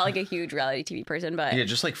 I know you're not like a huge reality TV person, but Yeah,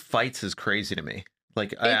 just like fights is crazy to me.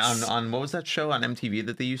 Like It's- on what was that show on MTV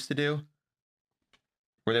that they used to do?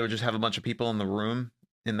 Where they would just have a bunch of people in the room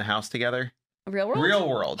in the house together. Real World. Real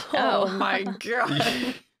World. Oh Oh. my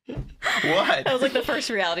god. What? That was like the first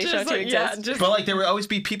reality show Just to like, exist. yeah, just But like there would always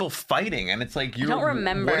be people fighting, and it's like you don't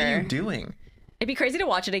remember. What are you doing? It'd be crazy to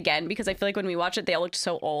watch it again because I feel like when we watched it, they all looked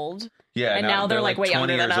so old, Yeah, and now they're like way 20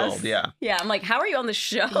 younger than years us. old. Yeah. yeah. I'm like, how are you on the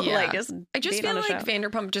show? Yeah. Like, just I just being on feel the like show.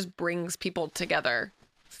 Vanderpump just brings people together.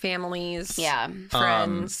 Families. Yeah.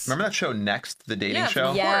 Friends. Remember that show Next, the dating Yeah, show?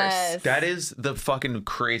 of Yes. That is the fucking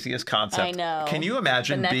craziest concept. I know. Can you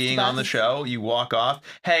imagine The Next being on the Bus. show? You walk off.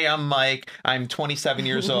 Hey, I'm Mike. I'm 27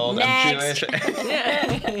 years old. I'm Next. Jewish.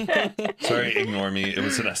 Sorry, ignore me. It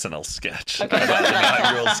was an SNL sketch Okay. about the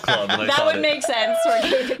Bad Girls Club, and I that thought would it. make sense for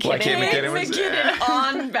Kate Why Kate McKinnon. McKinnon was McKinnon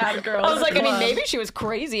on Bad Girls. I was like, I mean, Club. maybe she was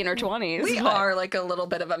crazy in her 20s. We but- are like a little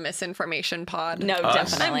bit of a misinformation pod. No, Us. I'm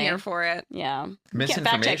definitely. here for it. Yeah. You can't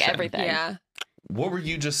fact check Misinformation. everything. Yeah. What were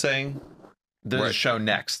you just saying? The Right. show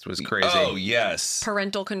Next was crazy. Oh yes,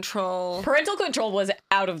 Parental control. Parental control was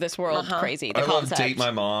out of this world Uh-huh. crazy. The I love concept. Date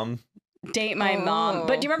My Mom. Date my mom.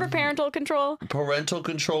 But do you remember parental control? Parental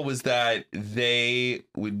control was that they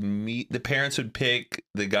would meet, the parents would pick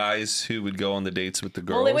the guys who would go on the dates with the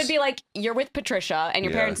girls. Well, it would be like you're with Patricia and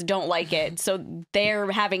your Yeah. parents don't like it. So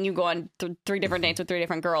they're having you go on 3 different dates with 3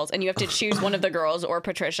 different girls and you have to choose one of the girls or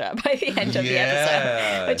Patricia by the end of the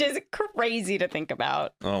Yeah. episode, which is crazy to think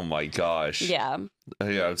about. Oh my gosh. Yeah.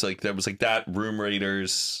 Yeah, it's like that was like that, Room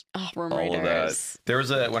Raiders. Oh, Room All of that. Raiders. There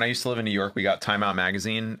was when I used to live in New York, we got Time Out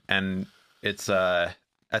magazine, and it's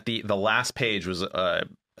at the last page was a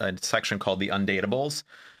section called the Undateables.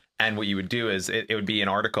 And what you would do is it would be an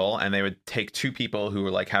article, and they would take 2 people who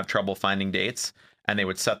were like have trouble finding dates, and they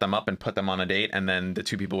would set them up and put them on a date, and then the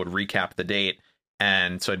 2 people would recap the date.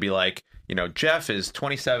 And so it'd be like, you know, Jeff is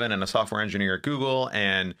 27 and a software engineer at Google,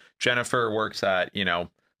 and Jennifer works at, you know,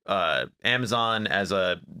 Amazon as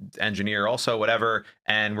a engineer also, whatever,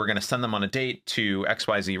 and we're going to send them on a date to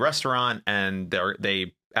XYZ restaurant, and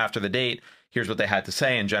they after the date, here's what they had to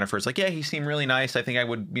say. And Jennifer's like, yeah, he seemed really nice. I think I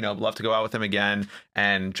would, you know, love to go out with him again.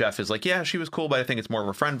 And Jeff is like, yeah, she was cool, but I think it's more of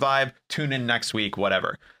a friend vibe. Tune in next week,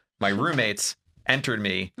 whatever. My roommates entered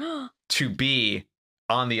me to be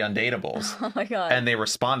on the Undateables, Oh my God. and they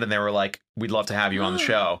responded, and they were like, we'd love to have you on the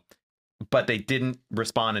show. But they didn't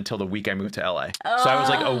respond until the week I moved to LA. So I was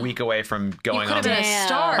like a week away from going You on. could have been Damn. a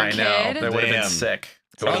star, I know. kid. That would have been Damn. sick.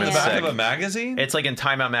 It would On have the been back sick. of a magazine? It's like in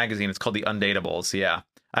Time Out magazine. It's called the Undateables. Yeah,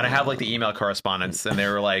 and I have like the email correspondence, and they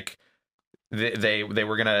were like, they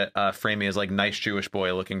were gonna frame me as like nice Jewish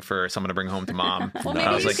boy looking for someone to bring home to mom. Well, And maybe I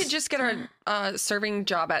you was like, could just get a serving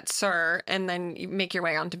job at Sir and then you make your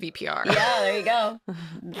way onto VPR. yeah, there you go.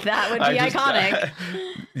 That would I be just- iconic.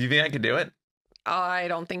 You think I could do it? I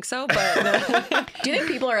don't think so, but Do you think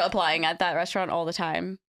people are applying at that restaurant all the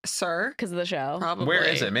time Sir, because of the show? probably. Where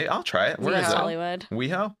is it? Maybe I'll try it. Where is West it? Hollywood.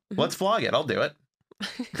 WeHo? Let's vlog it. I'll do it.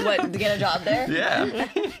 What, to get a job there? Yeah,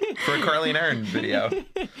 for a Carly and Aaron video.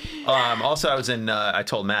 Also, I was in. I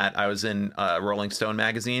told Matt I was in Rolling Stone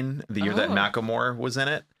magazine the year that Oh. Macklemore was in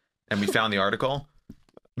it, and we found the article.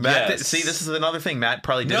 Matt, Yes. see, this is another thing Matt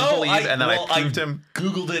probably didn't believe, and then I proved him,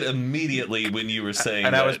 Googled it immediately when you were saying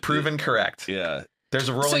and I that. was proven correct. Yeah. There's a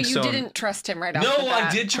So Rolling you Stone. didn't trust him right off the No, I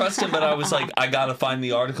bat. did trust him, but I was like, I gotta find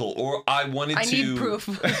the article, or I wanted I to. need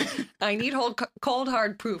proof. I need cold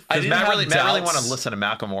hard proof. I Because didn't Matt have really, Matt really doubts. wanted to listen to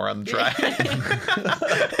Macklemore on the drive.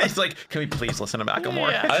 He's like, "Can we please listen to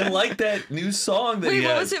Macklemore?" I like that new song that Wait, he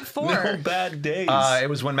what had. was it for? No Bad Days. It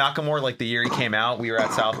was when Macklemore, like the year he came out, we were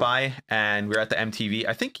at South by, and we were at the MTV.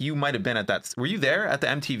 I think you might have been at that. Were you there at the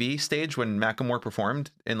MTV stage when Macklemore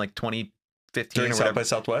performed in like 2015 During or South whatever? by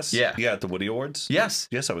Southwest? Yeah. Yeah, at the Woody Awards? Yes.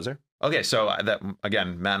 Yes, I was there. Okay, so that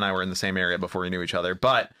again, Matt and I were in the same area before we knew each other,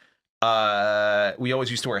 but we always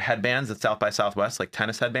used to wear headbands at South by Southwest, like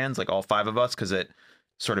tennis headbands, like all 5 of us, because it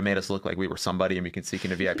sort of made us look like we were somebody, and we could sneak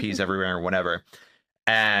into VIPs everywhere or whatever.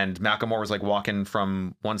 And Macklemore was like walking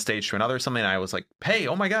from one stage to another or something, and I was like, "Hey,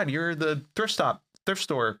 oh my God, you're the thrift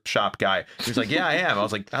store shop guy." He was like, "Yeah, I am." I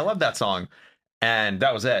was like, "I love that song." And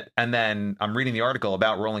that was it. And then I'm reading the article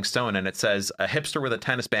about Rolling Stone, and it says a hipster with a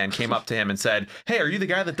tennis band came up to him and said, "Hey, are you the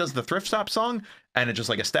guy that does the Thrift Shop song?" And it just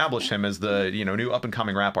like established him as the new up and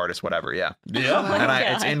coming rap artist, whatever. Yeah, Yeah. and God.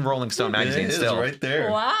 it's in Rolling Stone magazine It is still. right there.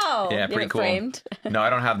 Wow. Yeah, You have pretty it cool. Framed? No, I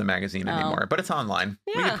don't have the magazine anymore, but it's online.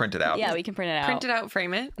 We Yeah. can print it out. Yeah, we can print it out. Print it out,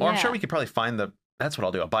 frame it. Or I'm Yeah. sure we could probably find that's what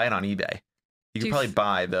I'll do. I'll buy it on eBay. You Do could you probably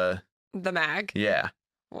buy the, The mag. yeah.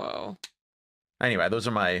 Whoa. Anyway,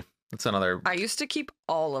 that's another, I used to keep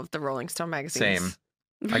all of the Rolling Stone magazines. same.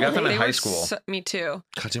 I got them in They high were school. me too.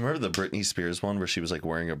 God, do you remember the Britney Spears one where she was like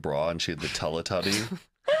wearing a bra and she had the Teletubby?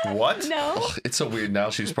 What? No. Ugh, it's so weird.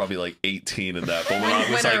 Now she's probably like 18 in that. But when I was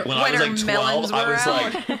When like, her- when I when was her like melons 12, I were was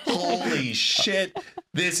out. like, holy shit,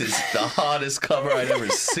 this is the hottest cover I'd ever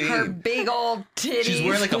Her seen. big old titties. She's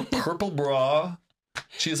wearing like a purple bra.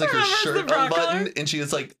 She has like her Remembers the shirt bra unbuttoned, color? and she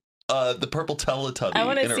has like the purple Teletubby. I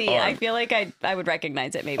want in to her see. I arm. feel like I would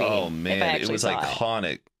recognize it maybe. Oh if I man, it actually was saw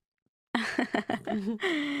iconic.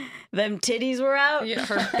 Them titties were out. Yeah,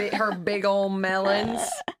 her big old melons.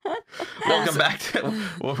 Welcome back to,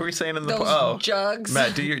 what were we saying in the, Those jugs.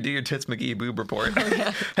 Matt, do your Tits McGee boob report.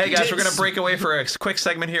 Yeah. Hey guys, we're Tits. gonna break away for a quick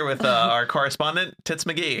segment here with our correspondent, Tits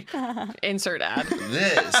McGee. Insert ad.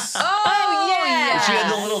 This. Oh, yeah. She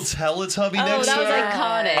had the little Teletubby Oh, next that to was her.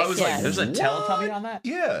 iconic. I was like, yes. There's a What? Teletubby on that?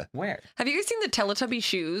 Yeah. Where? Have you guys seen the Teletubby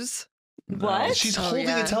shoes? What? She's Oh, holding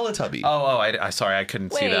yeah. a Teletubby. Oh, I sorry, I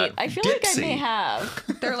couldn't see Wait, that. I feel like I may Dipsy. have.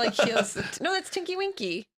 They're like heels. No, that's Tinky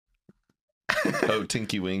Winky. Oh,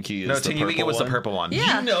 Tinky Winky is No, the Tinky Winky purple was the one? purple one.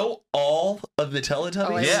 Yeah. You know all of the Teletubbies?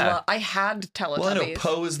 Oh, Yeah. I had Teletubbies. Well, I know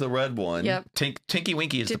Poe is the red one. Yep. Tinky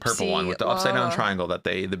Winky is the purple Dipsy, one with the upside down Lala. triangle that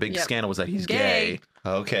the big Yep. scandal was that he's Gay. gay.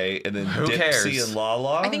 Okay, and then Who Dipsy cares? and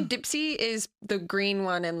Lala. I think Dipsy is the green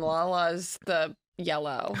one and Lala's the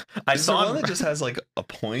yellow. I is there saw one him. that just has like a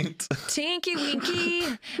point. Tinky Winky,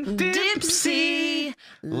 Dipsy, Dipsy,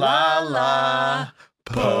 Lala,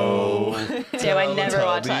 Poe. Damn, I never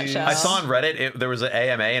watched that show. I saw on Reddit there was an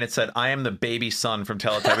AMA and it said, "I am the baby son from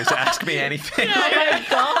Teletubbies. Ask me anything." Oh my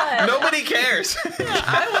god. Nobody cares.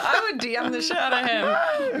 I would DM the shit out of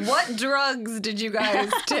him. What drugs did you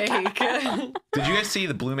guys take? Did you guys see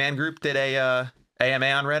the Blue Man Group did a AMA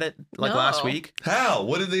on Reddit like No. last week? How?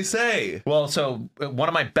 What did they say? Well, so one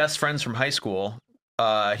of my best friends from high school,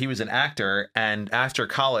 he was an actor, and after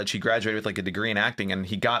college, he graduated with like a degree in acting, and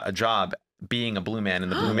he got a job being a Blue Man in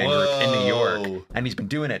the Blue Man Group in New York, Whoa. and he's been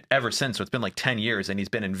doing it ever since. So it's been like 10 years, and he's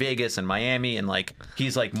been in Vegas and Miami, and like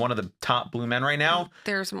he's like one of the top Blue Men right now.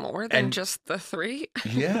 There's more than And- just the three.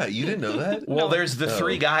 Yeah, you didn't know that? Well, there's the Oh.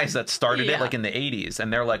 three guys that started it Yeah. like in the 80s,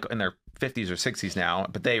 and they're like in their 50s or 60s now,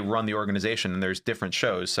 but they run the organization, and there's different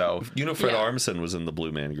shows. So You know, Fred Yeah. Armisen was in the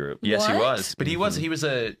Blue Man Group. yes, he What? was, but he wasn't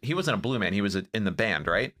a Blue Man. He was in the band,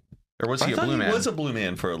 right? Or was he I a thought Blue he Man? was a Blue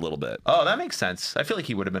Man for a little bit. Oh, that makes sense. I feel like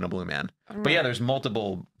he would have been a Blue Man. But yeah, there's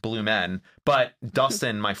multiple Blue Men. But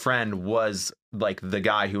Dustin, my friend, was like the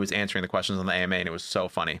guy who was answering the questions on the AMA, and it was so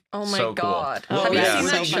funny. Oh my so god. Oh, Have you yeah. seen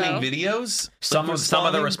was that he show? getting videos? Some Like, of the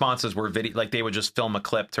responding? responses were video, like they would just film a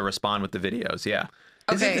clip to respond with the videos. Yeah.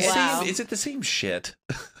 Is it Okay. the Wow. same? Is it the same shit?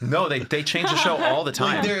 No, they change the show all the Like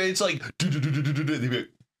time. there, it's like. They'd be like,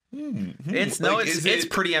 It's Like, it's is it's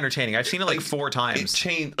it- pretty entertaining. I've seen it like like, 4 It times.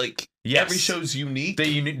 changed. Like Yes. every show's unique.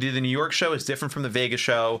 The New York show is different from the Vegas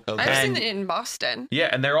show. Okay. I've And- seen it in Boston. Yeah,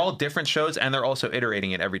 and they're all different shows, and they're also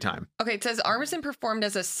iterating it every time. Okay, it says Armisen performed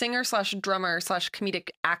as a singer slash drummer slash comedic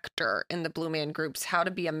actor in the Blue Man Group's How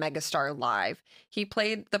to Be a Megastar Live. He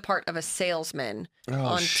played the part of a salesman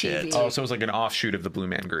on TV. Oh, so it was like an offshoot of the Blue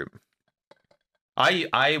Man Group.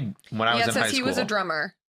 I when I was Yeah, it in high says he school, was a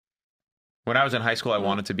drummer. when I was in high school, I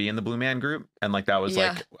wanted to be in the Blue Man Group, and like that was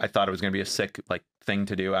Yeah. like I thought it was gonna be a sick like thing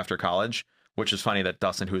to do after college, which is funny that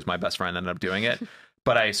Dustin, who was my best friend, ended up doing it.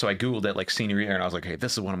 But I googled it like senior year, and I was like, hey,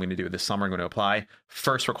 this is what I'm going to do this summer. I'm going to apply.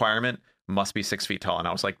 First requirement must be 6 feet tall, and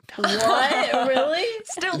I was like, What? Really?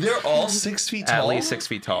 Still, They're all 6 feet tall. at least 6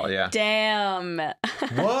 feet tall. Yeah. Damn.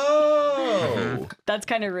 Whoa! That's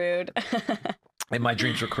kind of rude. And my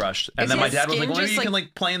dreams were crushed. And Is then my his dad was like, skin well, maybe just, you can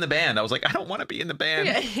like play in the band. I was like, I don't want to be in the band.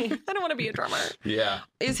 yeah, I don't want to be a drummer. Yeah.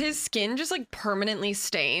 Is his skin just like permanently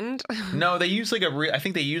stained? No, they use like I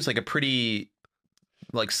think they use like a pretty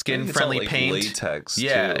like I skin think it's all, friendly like, paint. latex.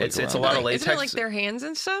 Yeah, too, like, it's a around lot it. of Isn't it latex. like their hands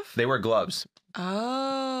and stuff? They wear gloves.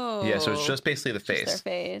 Oh. Yeah, so it's just basically the Just their face.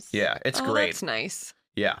 face. Yeah, it's Oh, great. That's nice.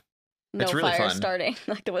 Yeah. No It's really fire fun. starting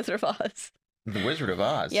like the Wizard of Oz. The Wizard of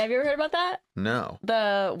Oz. Yeah, have you ever heard about that? No.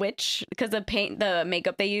 The witch, because the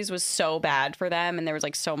makeup they used was so bad for them, and there was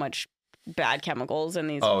like so much bad chemicals in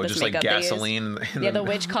these. Oh, this just like makeup they used. gasoline. and Yeah, the then-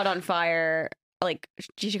 witch caught on fire. Like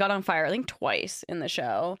she got on fire, I think twice in the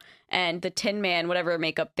show, and the Tin Man, whatever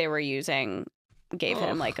makeup they were using, gave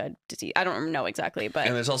him like a disease. I don't know exactly, but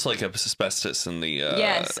And there's also like asbestos in the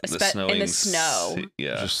yes, the in the snow.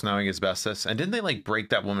 Yeah. Just snowing asbestos. And didn't they like break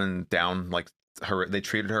that woman down like they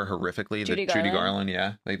treated her horrifically? Judy Judy Garland? Garland,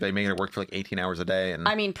 yeah. They made her work for like 18 hours a day. And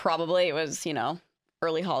I mean, probably it was,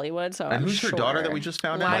 early Hollywood. So and I'm who's her daughter that sure. we just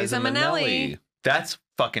found out? Liza Minnelli. That's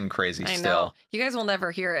fucking crazy. I know. Still, You guys will never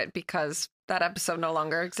hear it because that episode no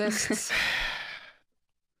longer exists.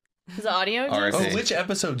 Does the audio R.I.P. exist? Oh, which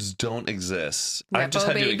episodes don't exist? I've Nepo just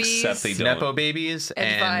had to babies. accept they don't. Nepo babies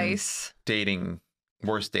and Advice. dating,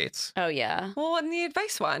 worst dates. Oh yeah. Well, in the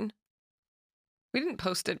advice one, we didn't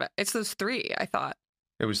post it, but it's those 3, I thought.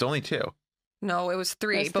 It was only 2. No, it was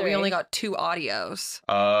 3, It was but we 3. only got 2 audios.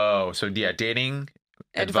 Oh, so yeah, dating,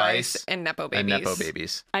 advice, and Nepo babies. and Nepo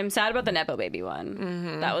babies. I'm sad about the Nepo baby one.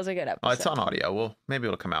 Mm-hmm. That was a good episode. Oh, it's on audio. Well, maybe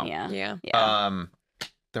it'll come out. Yeah. Yeah. Yeah.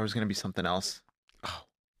 There was gonna be something else.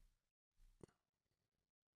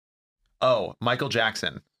 Oh, Michael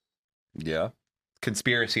Jackson Yeah.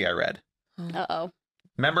 conspiracy. I read. Uh-oh.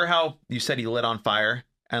 Remember how you said he lit on fire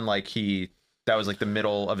and like that was like the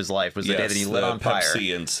middle of his life was the day that he lit on fire. Pepsi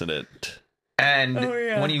incident. And Oh,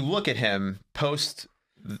 yeah. when you look at him post,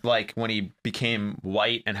 like when he became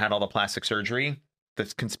white and had all the plastic surgery, the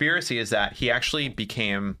conspiracy is that he actually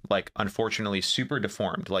became like, unfortunately, super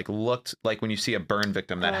deformed. Like looked like when you see a burn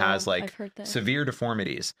victim that has I've like heard that. severe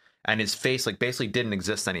deformities, and his face like basically didn't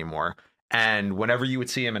exist anymore. And whenever you would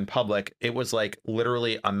see him in public, it was like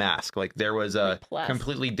literally a mask. Like there was a Like plaster.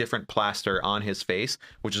 completely different plaster on his face,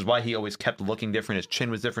 which is why he always kept looking different. His chin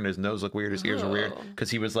was different. His nose looked weird. His ears were weird Oh.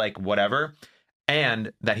 because he was like whatever.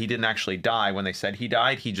 And that he didn't actually die. When they said he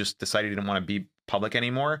died, he just decided he didn't want to be public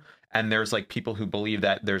anymore. And there's like people who believe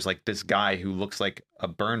that there's like this guy who looks like a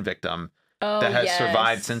burn victim Oh, that has yes.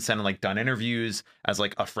 survived since then and like done interviews as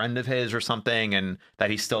like a friend of his or something, and that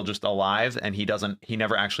he's still just alive and he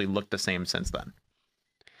never actually looked the same since then.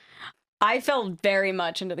 I fell very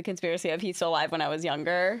much into the conspiracy of he's still alive when I was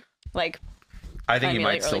younger. Like, I think I he mean,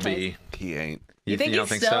 might like, still early be. He ain't. you think don't he's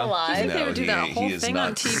think still so? alive? think they would do that whole is thing not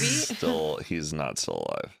on TV? He's not still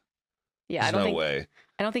alive. Yeah, There's no way.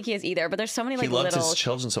 I don't think he is either. But there's so many like He loves little. his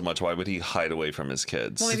children so much. Why would he hide away from his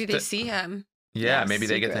kids? Well, maybe they the- see him. Yeah, Yeah, maybe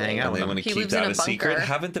they get to secretly. hang out and with they him. want to He keep lives in that a a secret. bunker.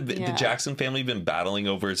 Haven't the Yeah. Jackson family been battling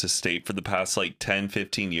over his estate for the past like 10,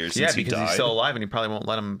 15 years Yeah, since he because died? he's still alive and he probably won't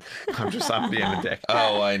let him. I'm being a dick.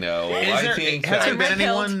 Oh, I know. Has I there think been Red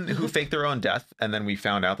anyone who faked their own death and then we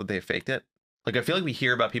found out that they faked it? Like, I feel like we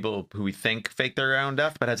hear about people who we think fake their own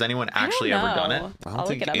death, but has anyone I don't actually ever done it? know. I don't I'll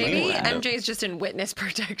think look it up. Maybe anyone- Maybe. MJ's just in witness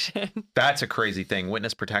protection. That's a crazy thing.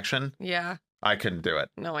 Witness protection? Yeah. I couldn't do it.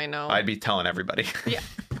 No, I know. I'd be telling everybody.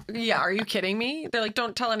 Yeah. Are you kidding me? They're like,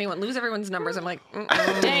 don't tell anyone. Lose everyone's numbers. I'm like,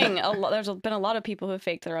 Dang, there's been a lot of people who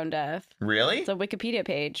faked their own death. Really? It's a Wikipedia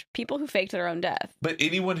page. People who faked their own death. But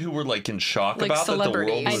anyone who were like in shock Like about that, the world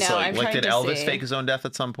celebrities. was I know, like, I'm Like, trying did to Elvis see. fake his own death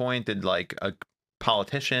at some point? Did like a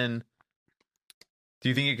politician? Do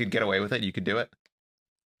you think you could get away with it? You could do it?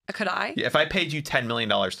 could I? Yeah, if I paid you $10 million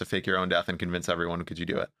to fake your own death and convince everyone, could you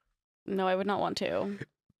do it? No, I would not want to.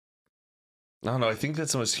 I don't know. I think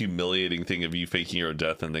that's the most humiliating thing of you faking your own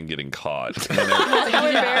death and then getting caught. And How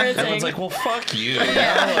embarrassing. everyone's like, well, fuck you.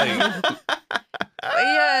 Yeah. Like,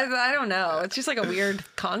 Yeah, I don't know. It's just like a weird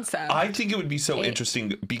concept. I think it would be so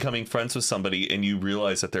interesting becoming friends with somebody and you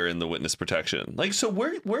realize that they're in the witness protection. Like, so where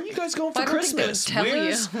are you guys going for I don't think they would Christmas? tell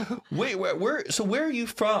you. Where are you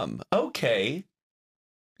from? Okay.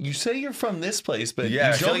 You say you're from this place, but Yeah,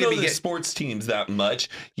 I you feel don't like know it'd the be sports teams that much.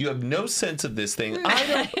 You have no sense of this thing.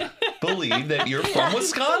 I don't believe that you're from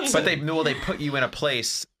Wisconsin. But they put you in a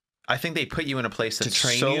place. I think they put you in a place that's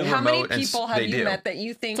train so you? remote. How many and people have they you do. met that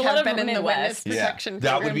you think It's a lot have of been in the witness Midwest. protection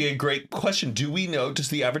that would program? be a great question. Do we know? Does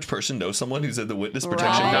the average person know someone who's in the witness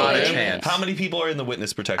protection Right. Not a program? chance. How many people are in the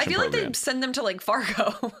witness I protection feel like program? they send them to like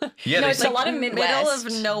Fargo. Yeah, No, they it's say- a lot of middle Midwest.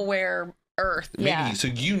 of nowhere Earth. Maybe Yeah. so.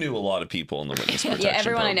 You knew a lot of people in the witness protection. Yeah,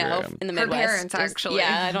 everyone I know program. in the Her Midwest. parents, actually.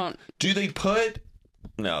 Yeah, I don't. Do they put?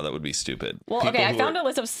 No, that would be stupid. Well, People okay, I who found are- a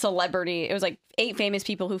list of celebrity. It was like 8 famous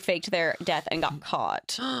people who faked their death and got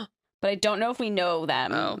caught. But I don't know if we know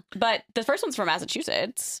them. Oh. But the first one's from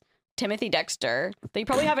Massachusetts. Timothy Dexter. Though you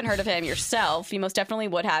probably haven't heard of him yourself. You most definitely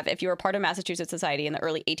would have if you were part of Massachusetts society in the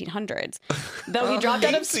early 1800s. Though he dropped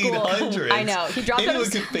out of school. 1800s. I know. He dropped out Anyone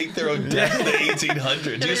of could fake their own death in the 1800s.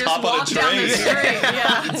 You They just just hop on a walk down the train street,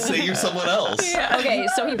 yeah. and say you're someone else. Okay,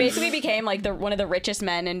 so he basically became like one of the richest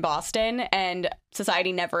men in Boston, and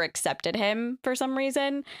society never accepted him for some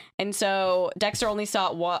reason. And so Dexter only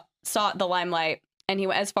sought the limelight, and he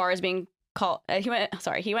went as far as being called. He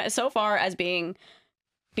went so far as being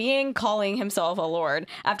calling himself a lord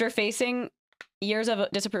after facing years of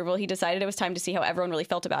disapproval, he decided it was time to see how everyone really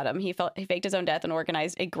felt about him. He faked his own death and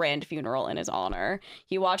organized a grand funeral in his honor.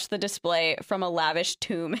 He watched the display from a lavish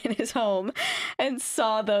tomb in his home and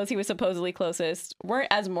saw those he was supposedly closest weren't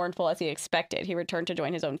as mournful as he expected. He returned to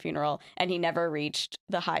join his own funeral, and he never reached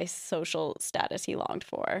the high social status he longed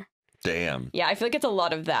for. Damn. Yeah, I feel like it's a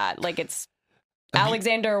lot of that. Like, it's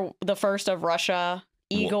Alexander the First of Russia,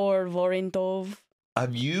 Igor Vorintov.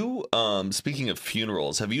 Have you, speaking of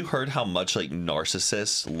funerals, have you heard how much like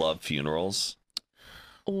narcissists love funerals?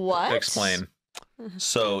 What? Explain.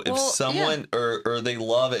 So if someone or they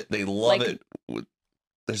love it,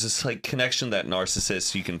 there's this like connection that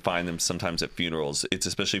narcissists, you can find them sometimes at funerals. It's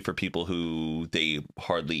especially for people who they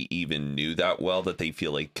hardly even knew that well, that they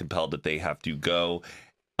feel like compelled that they have to go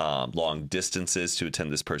long distances to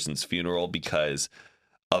attend this person's funeral because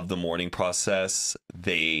of the mourning process.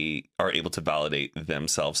 They are able to validate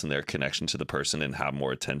themselves and their connection to the person and have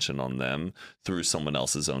more attention on them through someone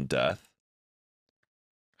else's own death.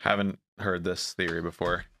 Haven't heard this theory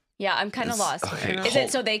before. Yeah, I'm kind of lost. Okay, Is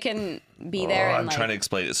it so they can be there? And I'm trying to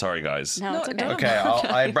explain it. Sorry, guys. No, it's okay. don't- Okay,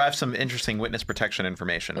 I have some interesting witness protection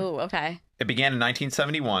information. Ooh, okay. It began in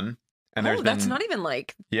 1971, and there's that's been not even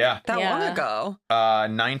like yeah, that Yeah. long ago.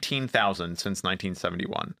 19,000 since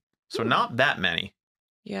 1971. So not that many.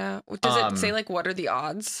 Yeah. Does it say like what are the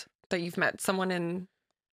odds that you've met someone in?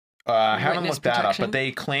 I haven't Witness looked that up, protection? but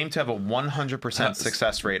they claim to have a 100%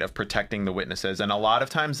 success rate of protecting the witnesses, and a lot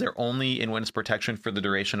of times they're only in witness protection for the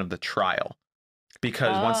duration of the trial.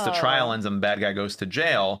 Because once the trial Oh. ends and the bad guy goes to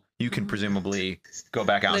jail, you can presumably go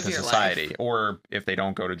back out Live into your society. life. Or if they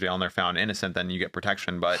don't go to jail and they're found innocent, then you get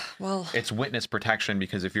protection. But Well, it's witness protection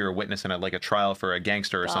because if you're a witness in a trial for a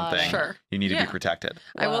gangster or Got something, it. Sure. you need to Yeah. be protected.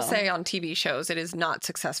 I will Wow. say on TV shows it is not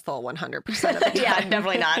successful 100% of the time. Yeah,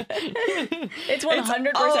 definitely not. It's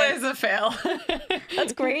 100%. Always a fail.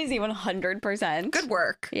 That's crazy. 100%. Good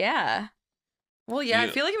work. Yeah. Well, yeah, I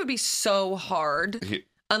Yeah. feel like it would be so hard He-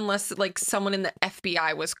 unless like someone in the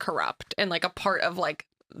FBI was corrupt and like a part of like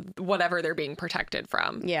whatever they're being protected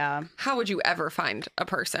from. Yeah. How would you ever find a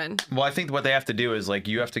person? Well, I think what they have to do is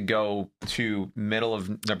you have to go to middle of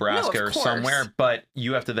Nebraska No, or of course. somewhere, but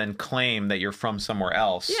you have to then claim that you're from somewhere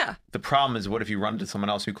else. Yeah. The problem is, what if you run into someone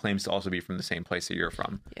else who claims to also be from the same place that you're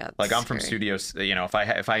from? Yeah, Like I'm from scary. studios.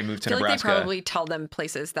 If I move to I feel like Nebraska, they probably tell them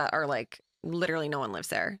places that are like literally no one lives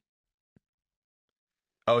there.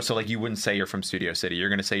 oh, so you wouldn't say you're from Studio City. You're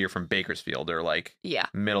gonna say you're from Bakersfield or Yeah.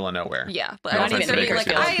 middle of nowhere. Yeah. But No I don't offense think to they're like,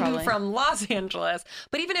 Bakersfield. I'm Probably. from Los Angeles.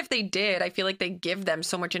 But even if they did, I feel like they give them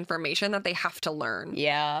so much information that they have to learn.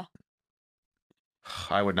 Yeah.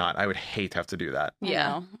 I would not. I would hate to have to do that. I Yeah.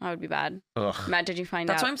 know. I would be bad. Ugh. Matt, did you find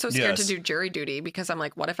That's out? why I'm so scared Yes. to do jury duty because I'm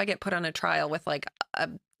like, what if I get put on a trial with like a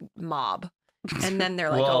mob? And then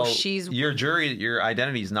they're like, Well, oh, she's your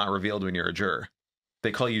identity is not revealed when you're a juror.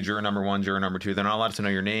 They call you juror number 1, juror number 2. They're not allowed to know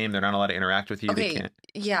your name. They're not allowed to interact with you. They okay. can't.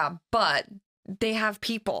 Yeah, but they have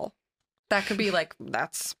people that could be like,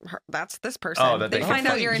 that's her, that's this person. Oh, that they they can find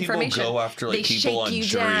out find. your People information. go after They like people shake on you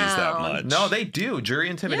juries that down. much. No, they do. Jury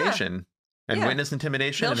intimidation and Yeah. witness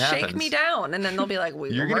intimidation. They'll it shake happens. me down, and then they'll be like, You're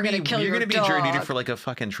 "We're gonna gonna kill you're your gonna be jury duty dog." for a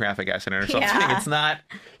fucking traffic accident or something. Yeah. It's not.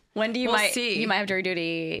 When do you We'll might see. you might have jury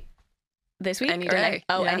duty this week? Any or day.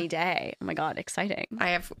 Oh, Yeah. any day. Oh my God, exciting. I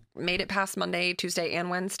have made it past Monday, Tuesday, and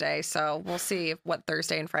Wednesday, so we'll see what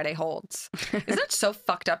Thursday and Friday holds. Isn't it so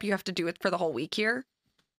fucked up? You have to do it for the whole week here.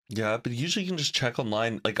 Yeah, but usually you can just check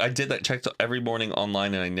online. Like I did that, checked every morning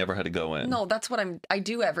online, and I never had to go in. No, that's what I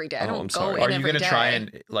do every day. I Oh, don't I'm go sorry. in Are you every gonna day. try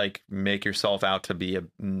and make yourself out to be a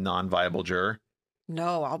non-viable juror?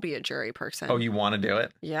 No, I'll be a jury person. Oh, you want to do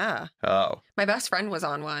it? Yeah. Oh, My best friend was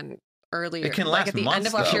on one earlier. It can like last at the end months,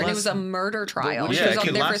 of last though. year. It was a murder trial. what- She yeah, was it on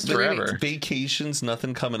can there for last 3 forever. weeks. Vacations,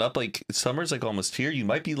 nothing coming up. Like summer's like almost here. You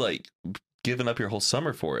might be like giving up your whole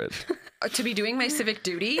summer for it. To be doing my civic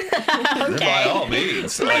duty. By all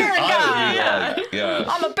means. Like, I would be like, yeah.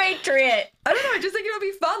 I'm a patriot. I don't know. I just think it would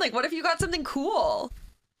be fun. Like, what if you got something cool?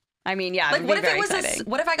 I mean, yeah, Like, it'd what be if it very was exciting.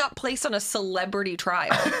 what if I got placed on a celebrity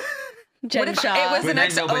trial? Jen what if Shaw. it was the But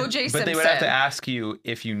next then- no, O.J. but they would have to Simpson? ask you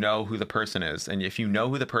if you know who the person is, and if you know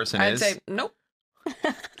who the person I'd is, say nope.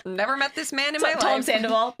 Never met this man in my Tom life.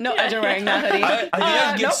 Sandoval. No, Edger wearing that hoodie. I think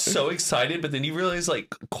I'd get nope. so excited, but then you realize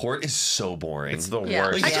like court is so boring. it's the Yeah.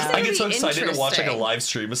 worst. Like, I just I think get so it'd be excited to watch like a interesting. live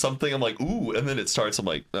stream of something. I'm like, ooh, and then it starts. I'm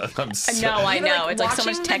like, I'm so, No, I Yeah, but, know. It's like so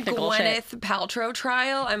much watching technical the shit. Gwyneth Paltrow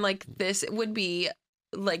trial. I'm like, this would be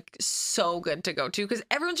like so good to go to because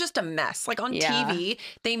everyone's just a mess. Like on Yeah. TV,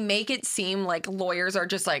 they make it seem like lawyers are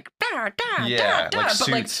just like da da Yeah, da like da, but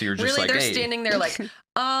like Suits, you're just really like, they're hey. standing there like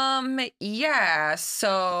yeah.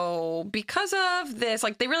 So because of this,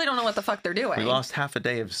 like they really don't know what the fuck they're doing. We lost half a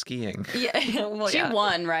day of skiing. Yeah, well, She yeah.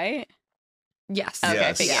 won, right? Yes. Okay,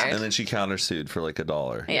 yes. figured. And then she countersued for like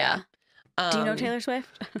 $1. Yeah. Do you know Um, Taylor Swift?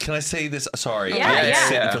 Can I say this? Sorry, Yeah, I've been yeah.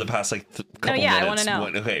 sitting for the past like couple yeah, I minutes.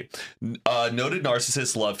 wanna know. Okay, noted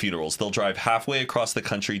narcissists love funerals. They'll drive halfway across the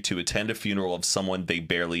country to attend a funeral of someone they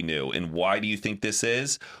barely knew. And why do you think this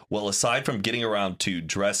is? Well, aside from getting around to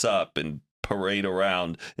dress up and parade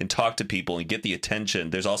around and talk to people and get the attention,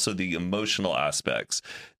 there's also the emotional aspects.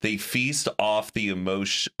 They feast off the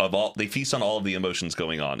emotion of all. They feast on all of the emotions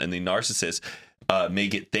going on, and the narcissist may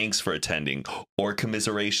get thanks for attending or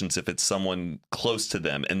commiserations if it's someone close to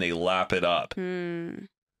them, and they lap it up.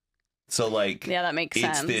 So like, Yeah, that makes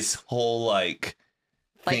it's sense. this whole like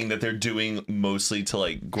thing Like- that they're doing mostly to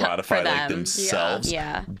like gratify For like them. themselves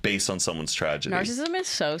Yeah. based on someone's tragedy. Narcissism is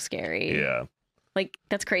so scary. Yeah. Like,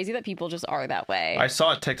 that's crazy that people just are that way. I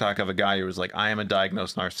saw a TikTok of a guy who was like, I am a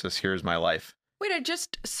diagnosed narcissist. Here's my life. Wait, I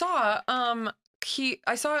just saw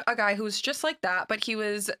I saw a guy who was just like that, but he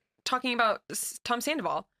was talking about Tom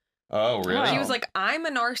Sandoval. Oh, really? Oh. He was like, I'm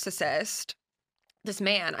a narcissist. This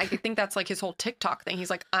man, I think that's like his whole TikTok thing.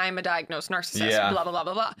 He's like, I'm a diagnosed narcissist, Yeah. blah, blah, blah,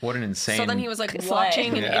 blah, blah. What an insane. So then he was like Slay.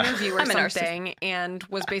 watching an Yeah. interview or I'm a narcissist. something and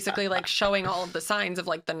was basically like showing all of the signs of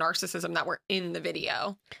like the narcissism that were in the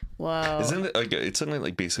video. Whoa. Isn't it like it's something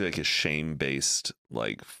like basically like a shame based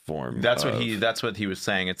like form? That's of, what he was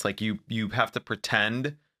saying. It's like you have to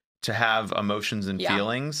pretend to have emotions and Yeah.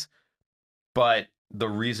 feelings, but the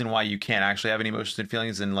reason why you can't actually have any emotions and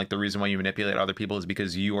feelings, and like the reason why you manipulate other people, is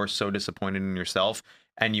because you are so disappointed in yourself,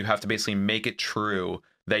 and you have to basically make it true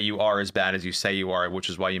that you are as bad as you say you are, which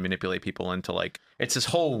is why you manipulate people into like, it's this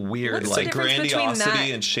whole weird What's It's the like like difference between grandiosity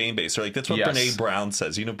that- and shame based. Or like that's what Yes. Brene Brown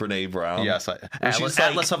says. You know Brene Brown? yes, Where she's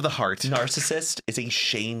Atlas like, of the heart. Narcissist is a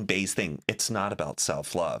shame based thing. It's not about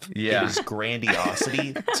self love. Yeah. It is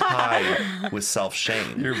grandiosity tied with self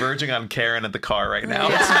shame. You're verging on Karen at the car right now.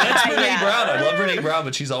 That's Brene Yeah. Brown. I love Brene Brown,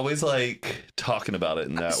 but she's always like talking about it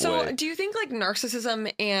in that So way. do you think like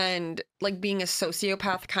narcissism and like being a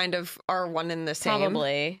sociopath kind of are one and the same?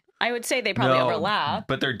 Probably. I would say they probably No, overlap.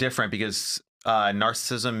 but they're different because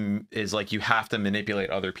narcissism is like you have to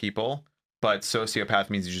manipulate other people, but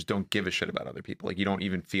sociopath means you just don't give a shit about other people. Like you don't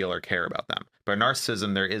even feel or care about them. But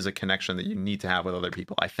narcissism, there is a connection that you need to have with other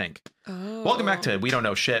people, I think. Oh. Welcome back to We Don't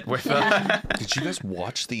Know Shit with Did you guys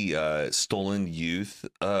watch the Stolen Youth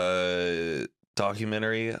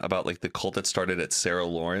documentary about like the cult that started at Sarah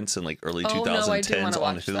Lawrence in like early Oh, no, I do 2010s wanna on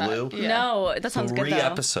watch that. Hulu? Yeah. No, that sounds good 3 though.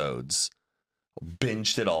 episodes.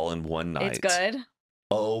 Binged it all in one night. It's good.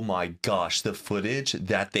 Oh my gosh, the footage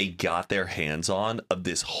that they got their hands on of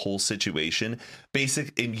this whole situation,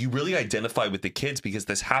 and you really identify with the kids because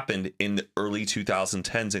this happened in the early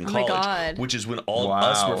 2010s in Oh my college, God. which is when all Wow.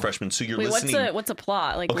 us were freshmen. So you're Wait, listening. what's a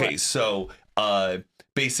plot? Like Okay, what? so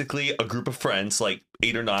basically a group of friends, like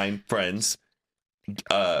 8 or 9 friends.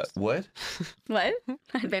 What? What?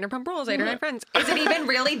 Vanderpump Rules, 8 or 9 friends. Is it even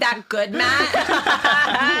really that good,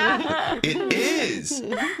 Matt? It is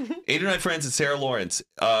 8 or 9 friends and Sarah Lawrence.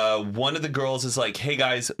 One of the girls is like, "Hey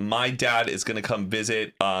guys, my dad is gonna come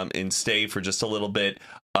visit and stay for just a little bit.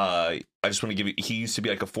 I just want to give you. He used to be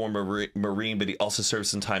like a former Marine, but he also served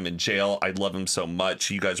some time in jail. I love him so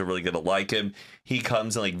much. You guys are really gonna like him. He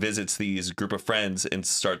comes and like visits these group of friends and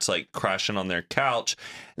starts like crashing on their couch,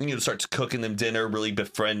 and starts cooking them dinner, really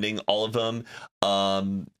befriending all of them.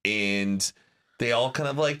 And they all kind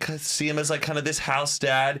of like see him as like kind of this house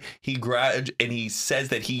dad. And he says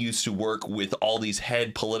that he used to work with all these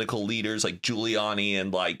head political leaders like Giuliani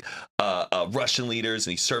and like Russian leaders,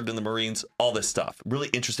 and he served in the Marines, all this stuff. Really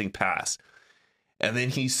interesting past. And then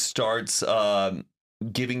he starts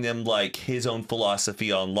giving them like his own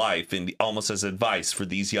philosophy on life and almost as advice for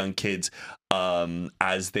these young kids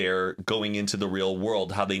as they're going into the real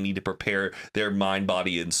world, how they need to prepare their mind,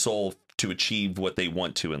 body, and soul to achieve what they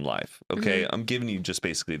want to in life. Okay. I'm giving you just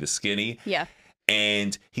basically the skinny. Yeah.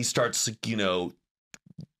 And he starts,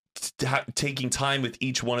 taking time with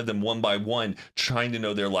each one of them one by one, trying to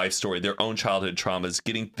know their life story, their own childhood traumas,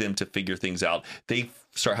 getting them to figure things out. They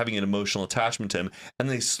start having an emotional attachment to him, and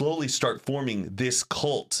they slowly start forming this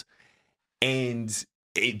cult. And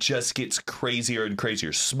it just gets crazier and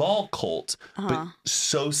crazier. Small cult, but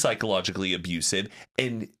so psychologically abusive.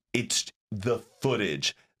 And it's the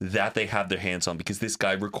footage that they have their hands on because this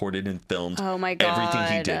guy recorded and filmed Oh my God.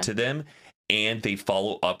 everything he did to them. and they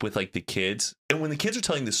follow up with like the kids. And when the kids are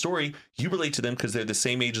telling the story, you relate to them because they're the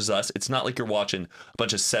same age as us. It's not like you're watching a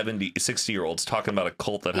bunch of 60-year-olds talking about a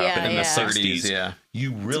cult that happened in the 60s. Yeah.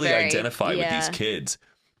 You really very- identify with these yeah. kids.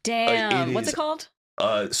 Damn. it What's is- it called?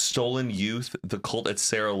 Stolen Youth, the cult at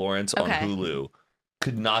Sarah Lawrence on Okay. Hulu.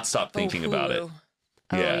 Could not stop thinking about it. Hulu.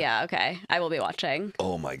 Oh, yeah. Okay. I will be watching.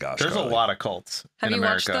 Oh my gosh. There's Carly. a lot of cults Have in you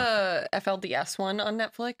watched America. the FLDS one on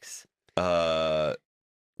Netflix?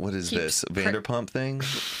 What is Keeps this? Vanderpump thing?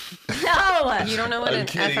 No. You don't know what I'm an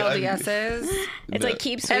kidding, FLDS is? It's like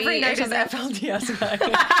Keep Sweet. Every or night is something. FLDS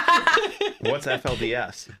night. What's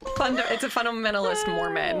FLDS? It's a fundamentalist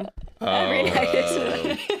Mormon. Every night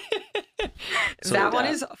is So- That one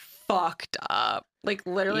is fucked up. Like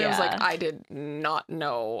literally, I was like, Yeah. I did not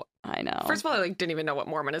know. I know. First of all, I like didn't even know what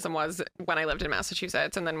Mormonism was when I lived in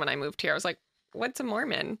Massachusetts, and then when I moved here, I was like, "What's a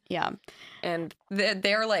Mormon?" Yeah. And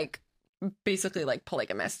they're like basically like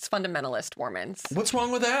polygamists, fundamentalist Mormons. What's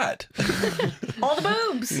wrong with that? All the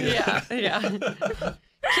boobs. Yeah, yeah.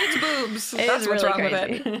 Kids' boobs. It That's is what's really wrong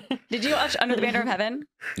crazy. with it. Did you watch Under the Banner of Heaven?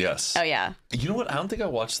 Yes. Oh, yeah. You know what? I don't think I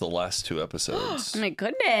watched the last 2 episodes. Oh, my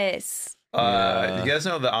goodness. Yeah. You guys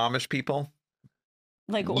know the Amish people?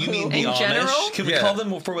 Like, You who? mean the In Amish? general? Can we Yeah. call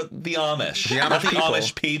them for the Amish? The Not Amish the people.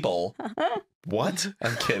 Amish people. What?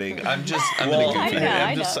 I'm kidding. I'm Well, gonna I goofy. know, I'm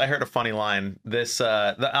I just know. I heard a funny line. This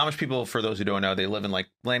the Amish people, for those who don't know, they live in like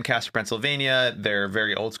Lancaster, Pennsylvania. They're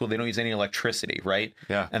very old school. They don't use any electricity, right?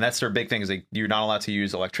 Yeah. And that's their big thing, is you're not allowed to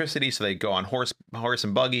use electricity, so they go on horse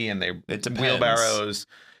and buggy, and they It depends. wheelbarrows.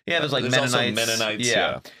 Yeah, there's like There's also Mennonites. Mennonites,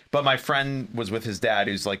 yeah. But my friend was with his dad,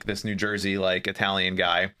 who's like this New Jersey like Italian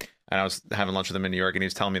guy, and I was having lunch with him in New York, and he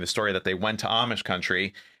was telling me the story that they went to Amish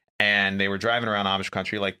country. And they were driving around Amish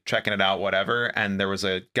country, like checking it out, whatever. And there was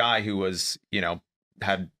a guy who was,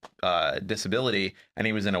 had disability, and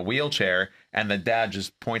he was in a wheelchair. And the dad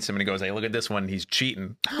just points him and he goes, "Hey, look at this one. He's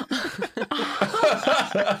cheating."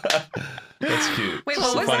 That's cute. Wait, Just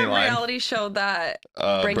what a was funny that line. reality show that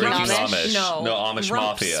Breaking Amish? No, Amish Rump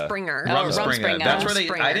Mafia. Springer. Oh, Rumspringa. That's where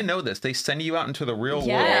Rumspringa. I didn't know this. They send you out into the real world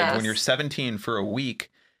Yes. when you're 17 for a week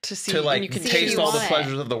to see to and you like can taste see all the what.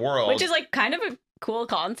 pleasures of the world. Which is like kind of a cool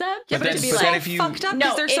concept. Yeah, But but, then- it's but so then if you- fucked up No,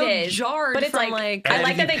 because they're it so is. jarred But it's from like, And I if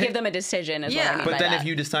like you that they pick- give them a decision is Yeah. what I mean But by then that. if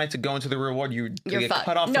you decide to go into the real world, you You're get fucked.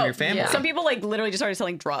 cut off No, from your family. yeah. Some people like literally just started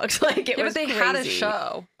selling drugs. Like it yeah, was but they crazy. had a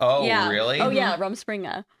show. Oh, Yeah. really? Oh yeah,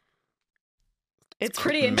 Rumspringa. It's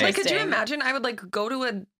pretty Like, interesting. Like, could you imagine? I would like go to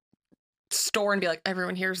a store and be like,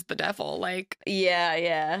 "Everyone here's the devil," like, Yeah,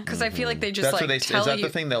 yeah. because I feel like they just That's like what they tell is that you.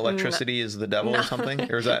 the thing? The electricity is the devil or something?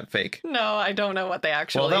 Or is that fake? No, I don't know what they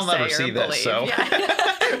actually Well, they'll say never or see this, believe. so.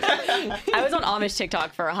 Yeah. I was on Amish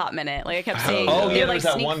TikTok for a hot minute. Like I kept seeing. Oh, they yeah, would, there was like,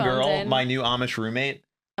 that sneak one phones girl, in. my new Amish roommate.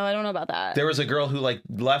 Oh, I don't know about that. There was a girl who like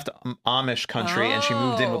left Amish country and she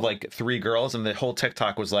moved in with Oh. like 3 girls, and the whole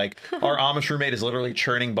TikTok was like, our Amish roommate is literally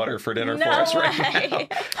churning butter for dinner No for us right way.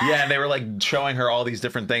 now. Yeah, and they were like showing her all these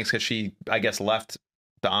different things because she, I guess, left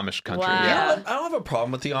the Amish country. Wow. Yeah. I don't have a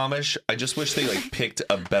problem with the Amish. I just wish they like picked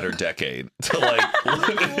a better decade to like live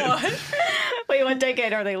in. What? Wait, what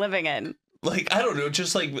decade are they living in? Like, I don't know,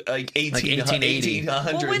 just like 1880. 1800s.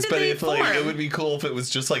 Well, when did but they if like it form? would be cool if it was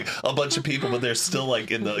just like a bunch of people, but they're still like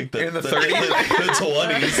in the like In the 30s. the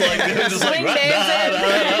 20s. Like they're just like Swing "Rah, dancing."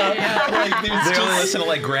 nah, nah, nah." Like, there's They only just- listen to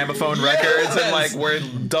like gramophone records and like Yes. wear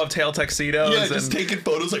dovetail tuxedos. Yeah, and just taking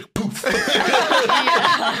photos like poof. Like,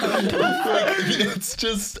 it's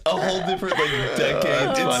just a whole different like decade.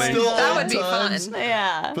 It's funny. still That old would be times, fun.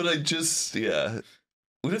 Yeah. But I just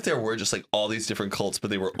What if there were just like all these different cults, but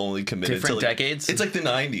they were only committed Different to like, decades? It's like the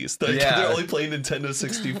 90s. Like, Yeah. they're only playing Nintendo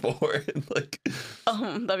 64 and like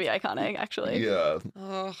Oh, that'd be iconic, actually. yeah.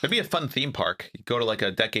 Oh. It'd be a fun theme park. You go to like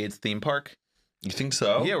a decades theme park. You think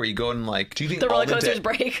so? Yeah, where you go and like. Do you think The all roller coasters de-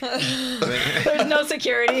 break. There's no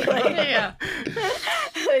security. Like, Yeah.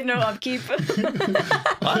 no upkeep.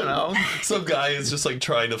 I don't know. some guy is just like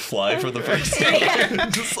trying to fly for the first time? Yeah.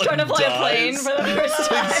 Just, like, Trying to fly a plane dies. for the first Like,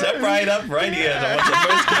 time. step right up, right in. I want the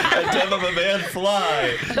first attempt of a man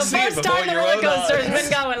fly. The See it first before time the your roller own coaster's eyes.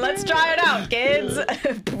 been going. Let's try it out, kids.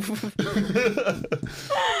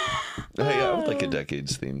 Hey, I would like a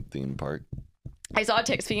decades theme park. I saw a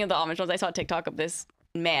TikTok, speaking of the Amish ones, I saw a TikTok of this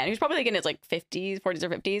man. He was probably like in his like 40s or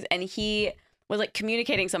 50s, and he was like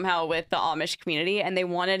communicating somehow with the Amish community, and they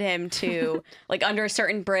wanted him to like under a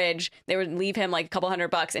certain bridge, they would leave him like a couple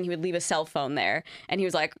 $100 and he would leave a cell phone there. And he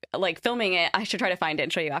was like filming it. I should try to find it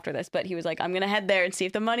and show you after this, but he was like, I'm gonna head there and see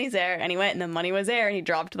if the money's there. And he went and the money was there, and he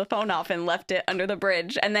dropped the phone off and left it under the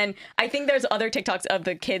bridge. And then I think there's other TikToks of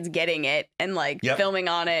the kids getting it and like Yep. filming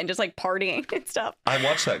on it and just like partying and stuff. I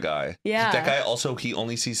watched that guy. Yeah. That guy also, he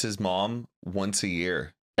only sees his mom once a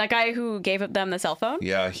year. That guy who gave them the cell phone?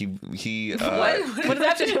 Yeah, he What? What does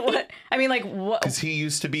that have to do? What? I mean, like, what? because he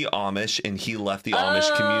used to be Amish and he left the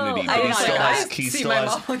Amish community, I but did he not still know has that. he See still my has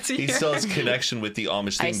mom once a he year. still has connection with the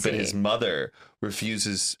Amish I thing, but see. his mother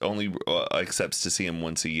refuses only accepts to see him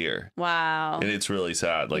once a year, Wow. and it's really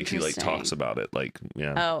sad. Like he like Interesting. talks about it, like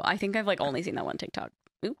yeah, Oh, I think I've like only seen that one TikTok.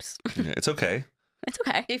 Oops. it's okay. It's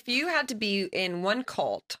okay. If you had to be in one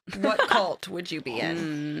cult, what cult would you be in?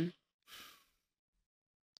 Mm.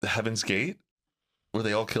 The Heaven's Gate, where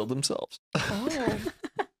they all killed themselves. Oh,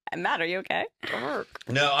 Matt, are you okay? dark.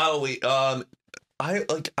 No,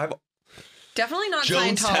 I've Definitely not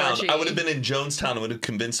Jonestown. Scientology. I would have been in Jonestown. I would have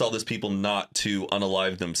convinced all these people not to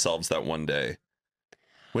unalive themselves that one day.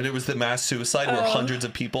 When it was the mass suicide where hundreds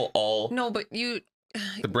of people all... No, but The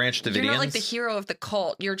Branch Davidians. you're not like the hero of the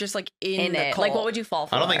cult. You're just like in the it. cult. Like, what would you fall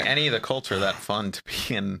for? I don't think any of the cults are that fun to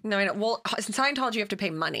be in. No, I know. Well, in Scientology, you have to pay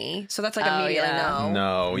money, so that's like Oh, immediately yeah. no.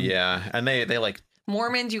 No, yeah, and they like.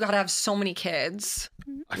 Mormons, you got to have so many kids.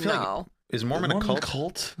 I feel like No, is Mormon a cult?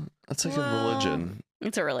 cult? That's like Well, a religion.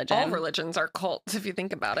 It's a religion. all religions are cults if you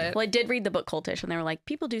think about it. Well, I did read the book Cultish, and they were like,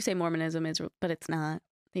 people do say Mormonism is, but it's not.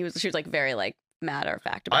 She was like very like matter of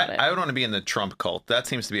fact about it. I would want to be in the Trump cult. That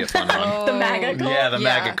seems to be a fun one. The MAGA cult? Yeah, the Yeah.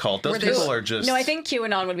 MAGA cult. Those Where there's- people are just. No, I think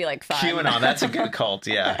QAnon would be like fun. QAnon. That's a good cult.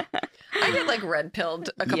 Yeah. I get like red pilled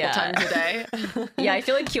a couple Yeah. times a day. Yeah, I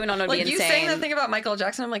feel like QAnon would like be you insane. saying that thing about Michael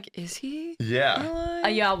Jackson, I'm like, is he? Yeah.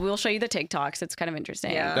 Really? Yeah, we'll show you the TikToks. It's kind of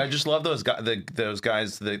interesting. Yeah. I just love those guys. Those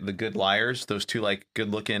guys, the good liars. Those two like good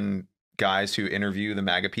looking guys who interview the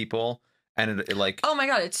MAGA people, and it like Oh my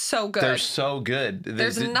god, it's so good. they're so good.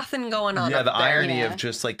 There's nothing going on. Yeah, up the there. irony Yeah. of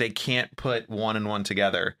just like they can't put one and one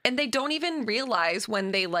together. And they don't even realize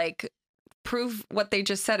when they like prove what they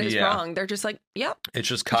just said is Yeah. wrong. They're just like, yep. It's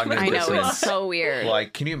just I cognitive know, dissonance. it's so weird.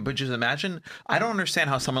 Like, can you but just imagine? I don't understand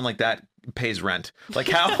how someone like that pays rent. Like,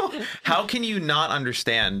 how can you not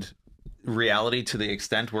understand reality to the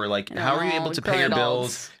extent where like how are you able No, to pay your grown bills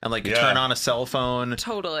adults. and like Yeah. turn on a cell phone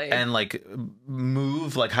Totally. and like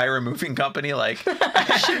move, like hire a moving company? Like,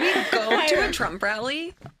 should we go to a Trump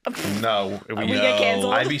rally? no, we get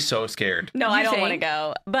canceled? I'd be so scared. No, You I don't want to think?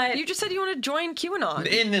 go. But You just said you want to join QAnon.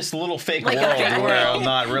 In this little fake Like a world fake where world. I'm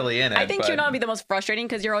not really in it. I think but... QAnon would be the most frustrating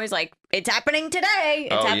because you're always like, it's happening today.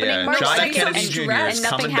 It's Oh, happening yeah. March John 2nd. Kennedy and, Jr. and is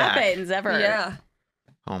nothing coming back. happens ever. Yeah.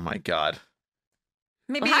 Oh my god.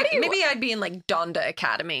 Maybe How do you- maybe I'd be in like Donda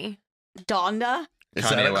Academy. Donda? Is Kanye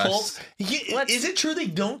that a West. cult? Yeah, Let's- is it true they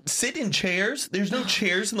don't sit in chairs? There's no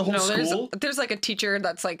chairs in the whole No, school? there's like a teacher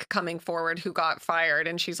that's like coming forward who got fired,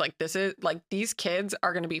 and she's like, "This is like these kids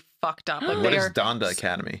are gonna be fucked up. Like What they is are." Donda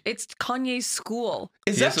Academy? It's Kanye's school.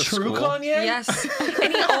 Is He that has a true, school? Kanye? Yes,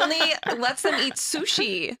 and he only lets them eat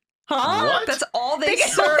sushi. Huh? What? That's all they They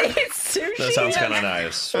get serve. sushi. That sounds kind of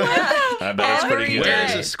nice. Yeah. I bet it's pretty Every good. Where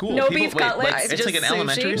is day. this school? No People, beef wait, cutlets, like, it's just like an sushi?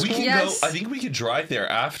 elementary We school. can Yes. go. I think we could drive there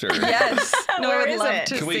after. Yes, no, Where I would is love it?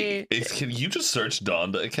 to Can see. Can you just search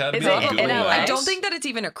Donda Academy? Is it on in Google LA? I Maps? don't think that it's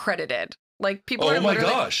even accredited. Like people are Oh my literally.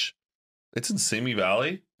 gosh, it's in Simi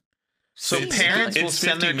Valley. So It's- parents will it's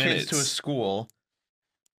send their 50 kids to a minutes. school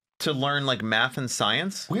to learn like math and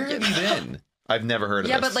science. Where have you been? I've never heard of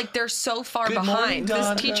Yeah, this. but like they're so far Good morning, behind. This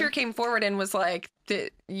Donda. teacher came forward and was like,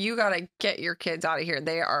 "You gotta get your kids out of here.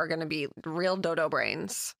 They are gonna be real dodo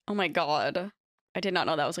brains." Oh my God. I did not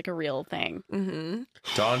know that was like a real thing. Mm-hmm.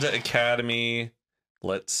 Donda Academy.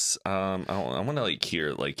 Let's. I want to like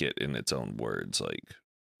hear like it in its own words. Like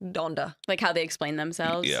Donda. Like how they explain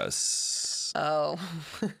themselves. yes. Oh.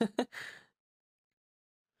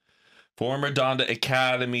 Former Donda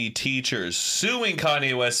Academy teachers suing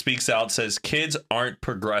Kanye West speaks out, says kids aren't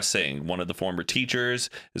progressing. One of the former teachers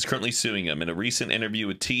is currently suing him. In a recent interview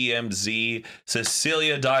with TMZ,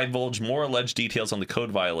 Cecilia divulged more alleged details on the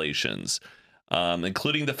code violations,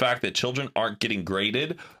 including the fact that children aren't getting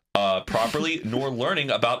graded properly nor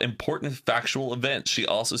learning about important factual events. She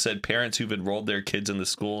also said parents who've enrolled their kids in the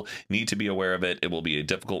school need to be aware of it. It will be a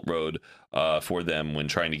difficult road for them when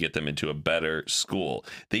trying to get them into a better school.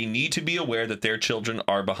 They need to be aware that their children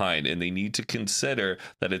are behind, and they need to consider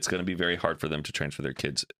that it's going to be very hard for them to transfer their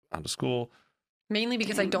kids out of school. Mainly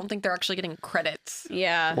because I don't think they're actually getting credits.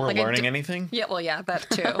 Yeah. or like I learning d- anything. Yeah, well, yeah, that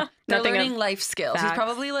too. They're Nothing of learning life skills. He's facts.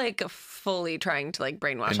 probably like fully trying to like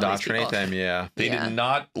brainwash all these Indoctrinate people. them. Yeah. They Yeah. did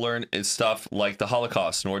not learn stuff like the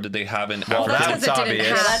Holocaust, nor did they have an Well, That's that's because it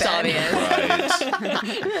didn't obvious. happen.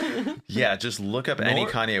 That's Right. Yeah. Just look up any Nor-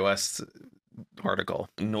 Kanye West article.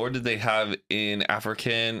 Nor did they have in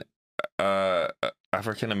African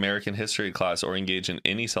American history class or engage in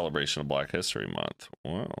any celebration of Black History Month.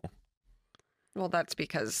 Wow. Well, that's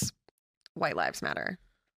because white lives matter.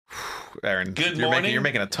 Aaron, Good you're morning.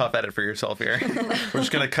 making a tough edit for yourself here. We're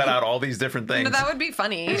just gonna cut out all these different things. No, that would be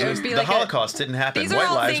funny. It would be the like Holocaust didn't happen. these are White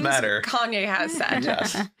all lives things matter. Kanye has said.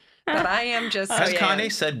 Yes. But I am just. Has yeah.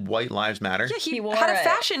 Kanye said white lives matter? Yeah, he He wore had a it.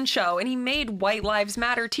 fashion show and he made White Lives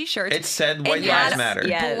Matter T-shirts. It said white And lives yes, matter.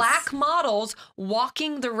 Yes. Black models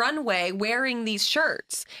walking the runway wearing these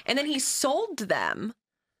shirts, and then he sold them,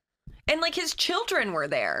 and like his children were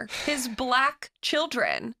there, his black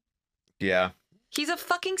children. Yeah. He's a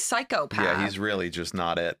fucking psychopath. Yeah, he's really just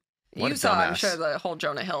not it. What You a saw, I'm dumbass. sure, the whole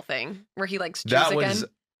Jonah Hill thing where he likes Jews That again. was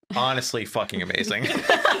honestly fucking amazing.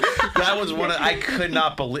 That was one of I could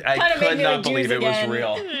not believe Kinda made me like Jews it was again.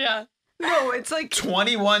 real. Yeah. No, it's like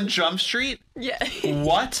 21 Jump Street? yeah.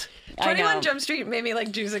 What? I know. 21 Jump Street made me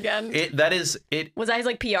like Jews again. It Was that his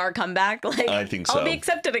like PR comeback? Like, I think I'll so. be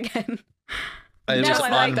accepted again. was No, I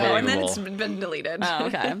like that. and then unbelievable. it's been deleted. Oh,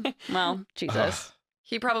 okay. Well, Jesus.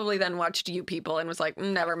 He probably then watched You People and was like,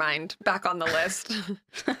 never mind, back on the list.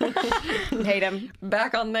 Hate him.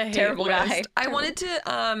 Back on the hate Terrible list. guy. I wanted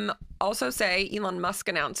to also say Elon Musk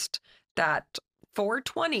announced that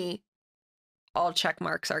 420 all check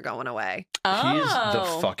marks are going away. Oh, He's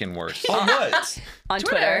the fucking worst. On what? on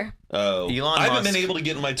Twitter. Twitter. Oh, Elon I haven't Musk- been able to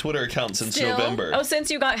get in my Twitter account since Still? November. Oh, since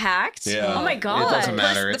you got hacked? Yeah. Oh my It god. It doesn't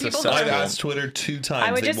matter. The It's a people I've cesspool. asked Twitter 2 times.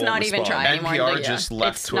 I would they just won't not even respond. try anymore. NPR but yeah. just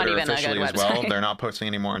left It's not Twitter even a officially good as well. website. They're not posting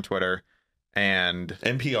anymore on Twitter. And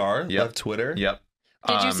NPR Yep. left Twitter. yep.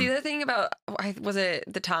 Did you Um, see the thing about, was it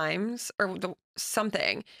the Times or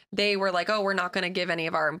something? They were like, oh, we're not going to give any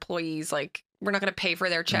of our employees, like, we're not going to pay for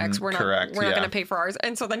their checks. We're not correct, We're not yeah. going to pay for ours.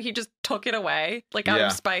 And so then he just took it away, like out Yeah.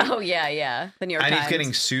 of spite. Oh yeah. The New York And Times. he's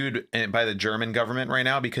getting sued by the German government right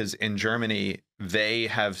now because in Germany, they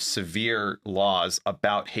have severe laws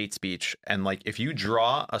about hate speech. And like, if you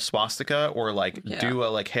draw a swastika or like Yeah. do a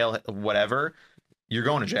like hail whatever, you're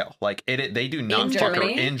going to jail. Like they do not In fuck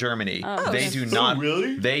Germany? in Germany. Oh, they okay. do Oh, not.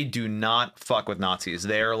 really? They do not fuck with Nazis.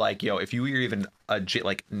 They're like, yo, if you were even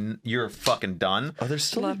you're fucking done. Are there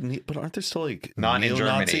still like, but aren't there still like Not in Germany,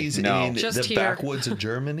 neo-Nazis no. in Just the here. backwoods of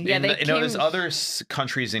Germany? Yeah, they There's came- other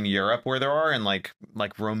countries in Europe where there are, and like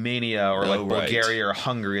Romania or like Oh, right. Bulgaria or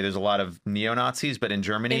Hungary. There's a lot of neo Nazis, but in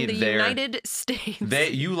Germany, In the they're United States.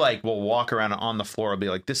 you like will walk around on the floor and be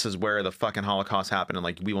like, this is where the fucking Holocaust happened, and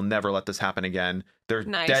like we will never let this happen again. They're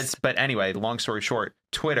Nice. dead. But anyway, long story short,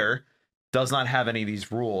 Twitter does not have any of these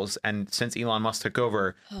rules, and since Elon Musk took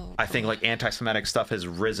over, Oh, I think like anti-Semitic stuff has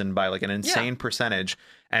risen by like an insane percentage.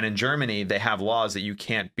 And in Germany, they have laws that you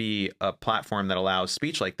can't be a platform that allows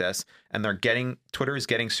speech like this, and Twitter is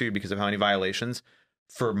getting sued because of how many violations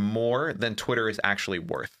for more than Twitter is actually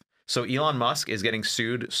worth. So Elon Musk is getting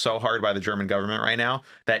sued so hard by the German government right now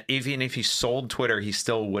that even if he sold Twitter, he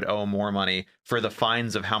still would owe more money for the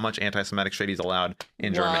fines of how much anti-Semitic shit he's allowed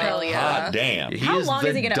in Wow. Germany. Hell yeah. Hot damn. He How is long the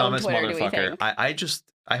is he gonna own dumbest Twitter, do we motherfucker. think?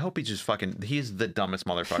 I hope he just fucking. He's the dumbest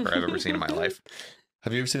motherfucker I've ever seen in my life.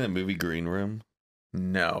 Have you ever seen that movie Green Room?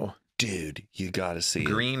 No. Dude, you gotta see it.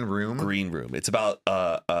 Green Room. Green Room. It's about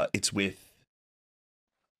it's with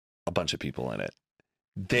a bunch of people in it.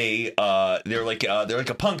 They're like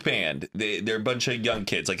a punk band. They're a bunch of young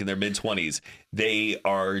kids, like in their mid-20s. They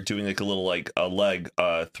are doing like a little like a leg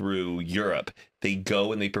through Europe. They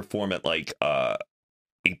go and they perform at like a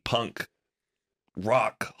punk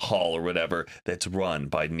rock hall or whatever that's run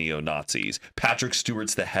by neo-Nazis. Patrick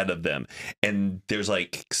Stewart's the head of them, and there's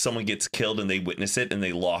like someone gets killed and they witness it and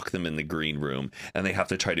they lock them in the green room and they have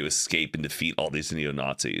to try to escape and defeat all these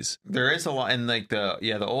neo-Nazis. There is a lot in like the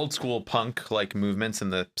old school punk like movements in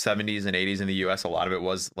the 70s and 80s in the US. A lot of it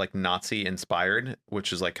was like Nazi inspired,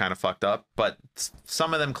 which is like kind of fucked up. But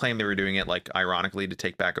some of them claim they were doing it like ironically to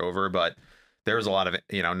take back over. But there was a lot of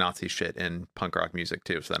Nazi shit in punk rock music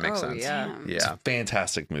too, so that makes Oh, sense. yeah. It's Yeah. a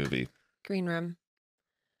fantastic movie. Green Room.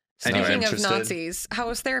 Anyway, Speaking of interested? Nazis, how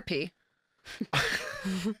was therapy?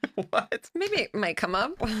 What? Maybe it might come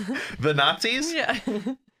up. The Nazis? yeah.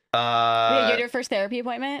 Yeah, you had your first therapy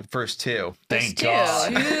appointment? First two. Thank two.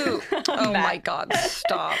 God. Ew. Oh my Back. God.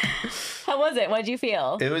 Stop. How was it? What'd you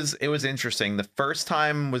feel? It was interesting. The first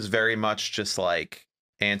time was very much just like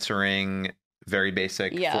answering very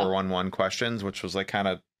basic Yeah. 411 questions, which was like kind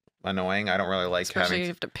of annoying. I don't really like Especially having you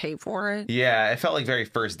have to pay for it. Yeah, it felt like very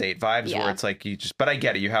first date vibes Yeah. where it's like but I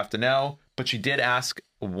get it, you have to know. But she did ask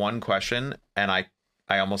one question and I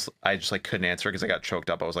just like couldn't answer because I got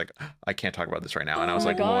choked up. I was like, I can't talk about this right now. And I was Oh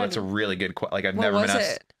my like, well, God. that's a really good question. Like I've What never been was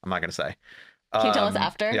asked. it? I'm not gonna say. Can you tell us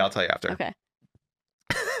after? Yeah, I'll tell you after. Okay.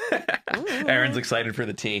 Aaron's excited for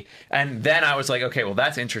the tea. And then I was like, okay, well,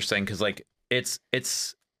 that's interesting because like it's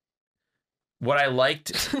what I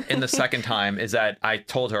liked in the second time is that I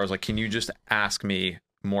told her, I was like, can you just ask me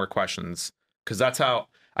more questions? Because that's how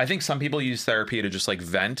I think some people use therapy to just like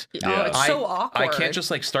vent. Oh, it's so awkward. I can't just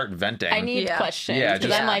like start venting. I need Yeah. questions. Yeah, Because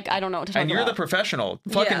just- I'm like, I don't know what to talk and about. you're the professional.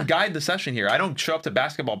 Fucking Yeah. guide the session here. I don't show up to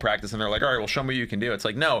basketball practice and they're like, all right, well, show me what you can do. It's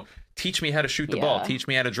like, no, teach me how to shoot the ball. Yeah. Teach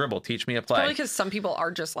me how to dribble. Teach me a Probably play. because some people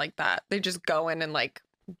are just like that. They just go in and like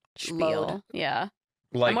Spiel. load. Yeah.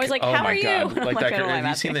 Like, I'm always like, oh how my are you? God. I'm Like like, that I don't girl. know why Have I'm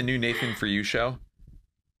you seen the new Nathan For You show?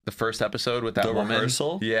 The first episode with that The woman.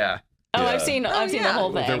 rehearsal? Yeah. Oh, Yeah. I've seen the yeah.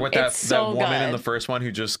 whole thing. They're with that, It's so that woman in the good. first one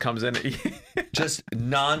who just comes in. Just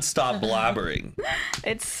nonstop blabbering.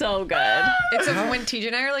 It's so good. Except for when TJ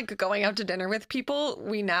and I are like going out to dinner with people,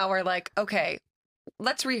 we now are like, okay,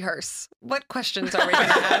 let's rehearse. What questions are we going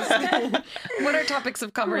to ask? What are topics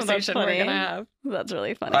of conversation we're funny. going to have? That's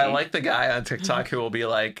really funny. I like the guy on TikTok who will be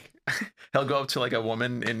like, he'll go up to like a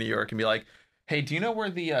woman in New York and be like, hey, do you know where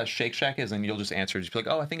the Shake Shack is? And you'll just answer. Just be like,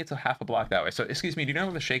 oh, I think it's a half a block that way. So, excuse me, do you know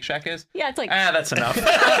where the Shake Shack is? Yeah, it's like, That's enough.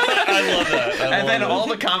 I love that. And then all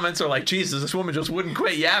the comments are like, Jesus, this woman just wouldn't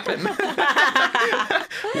quit yapping.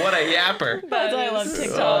 What a yapper. that's why I love is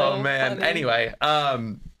TikTok. Oh man. funny. Anyway,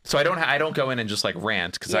 so I don't go in and just like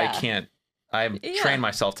rant because I Yeah. can't. I've trained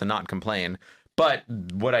myself to not complain. But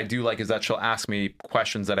what I do like is that she'll ask me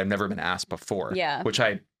questions that I've never been asked before. Yeah. Which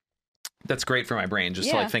that's great for my brain just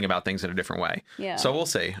to Yeah. like think about things in a different way. Yeah. So we'll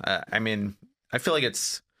see. I mean, I feel like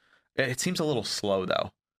it seems a little slow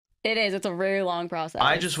though. It is. It's a very long process.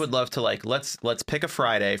 I just would love to like let's pick a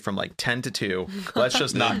Friday from like 10 to 2. Let's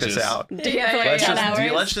just knock this Just- out. do it for Let's 10 just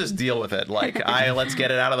hours. let's just deal with it. Like let's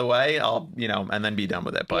get it out of the way. I'll and then be done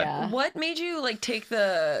with it. But Yeah. What made you like take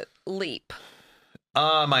the leap?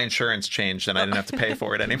 my insurance changed and I didn't have to pay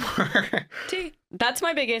for it anymore. That's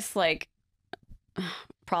my biggest like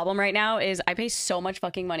problem right now is I pay so much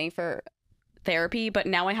fucking money for therapy, but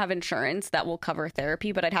now I have insurance that will cover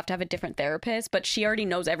therapy, but I'd have to have a different therapist, but she already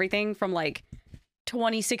knows everything from like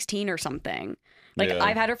 2016 or something. Like Yeah.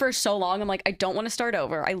 I've had her for so long. I'm like, I don't want to start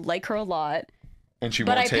over. I like her a lot, And she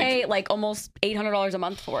but I won't take. pay like almost $800 a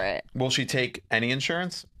month for it. Will she take any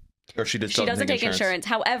insurance? Or she just She doesn't take insurance.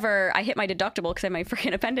 However, I hit my deductible because I had my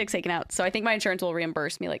freaking appendix taken out. So I think my insurance will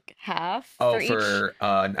reimburse me like half. Oh, for each. for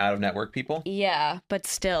out of network people. Yeah, but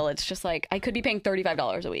still, it's just like I could be paying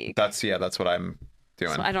 $35 a week. That's what I'm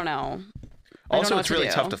doing. So I don't know. I don't Also, know it's what to really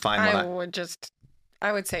do. tough to find I one.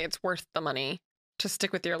 I would say it's worth the money to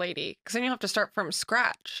stick with your lady because then you have to start from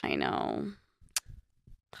scratch. I know.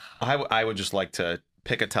 I would just like to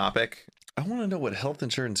pick a topic. I want to know what health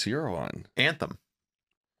insurance you're on. Anthem.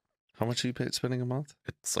 How much are you spending a month?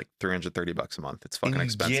 It's like $330 a month. It's fucking And you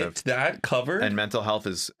expensive. Get that covered? And mental health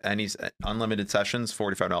is unlimited sessions,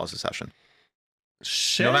 $45 a session.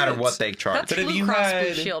 Shit. No matter what they charge. That's But if Blue you Cross Blue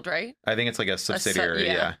had- Shield, right? I think it's like a subsidiary.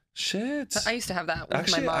 yeah. Yeah. Shit. I used to have that with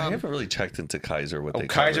Actually, my I mom. haven't really checked into Kaiser what Oh, they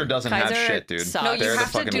Kaiser cover. doesn't have Kaiser shit, dude. sucks. No, They're you the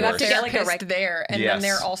have to fucking do a worst. to get, like, a therapist there, and then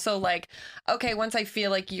they're Yes. also like, okay, once I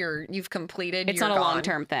feel like you've completed, It's you're not a gone. long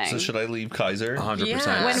term thing. So should I leave Kaiser? 100%.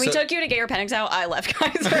 Yeah. when we So- took you to get your appendix out, I left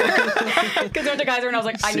Kaiser because I went to Kaiser and I was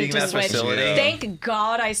like, I Seeing need to that switch. facility. Yeah. Thank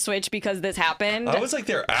God I switched because this happened. I was like,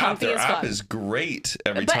 their app. Comfy Their as app fuck. is great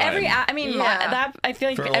every but time. every app, I mean, Yeah. that I feel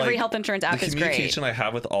like For, every like, health insurance app the is great. communication I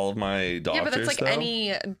have with all of my doctors. Yeah, but that's like though.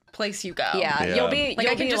 any place you go. Yeah, Yeah. you'll be Like you'll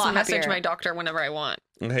I can be a just lot message happier. my doctor whenever I want.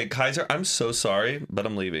 Hey, Kaiser, I'm so sorry, but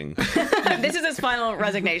I'm leaving. This is his final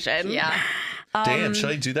resignation. Yeah. Damn, should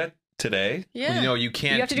I do that today? Yeah. You know, you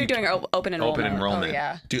can't. You have to do during open enrollment. open Oh enrollment.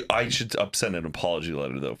 yeah. Dude, I should send an apology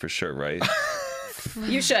letter though, for sure, right?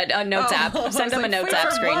 You should a notes Oh, app. I was Send them a like, notes wait,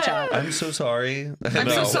 app for what? screenshot. I'm so sorry. I'm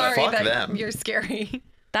No, so sorry fuck that them. you're scary.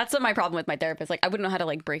 That's my problem with my therapist. Like I wouldn't know how to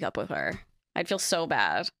like break up with her. I'd feel so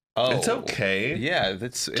bad. Oh, It's okay. Yeah,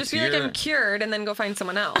 it's Just be like, I'm cured, and then go find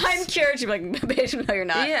someone else. I'm cured. She'd be like, bitch, no, you're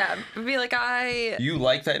not. Yeah. Be like, You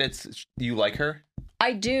like that? You like her?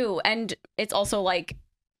 I do. And it's also like,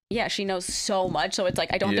 yeah, she knows so much. So it's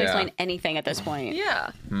like, I don't have to Yeah. explain anything at this point.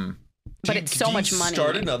 yeah. But it's so much money.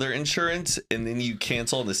 Start another insurance and then you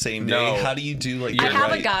cancel the same day. No. How do you do like? I your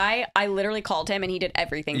have right? a guy, I literally called him and he did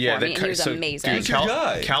everything for me. And he was amazing. Who's your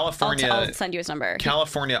guy? California. I'll send you his number.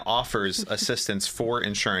 California offers assistance for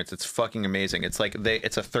insurance. It's fucking amazing. It's like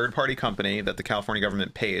it's a third party company that the California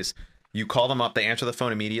government pays. You call them up, they answer the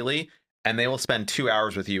phone immediately, and they will spend 2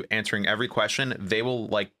 hours with you answering every question. They will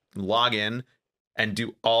like log in and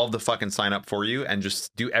do all the fucking sign up for you and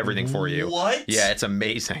just do everything for you. What? Yeah, it's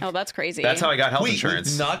amazing. Oh, that's crazy. That's how I got health Wait, insurance.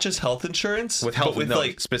 with not just health insurance, with health, but with no,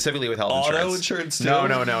 like specifically with health auto insurance. insurance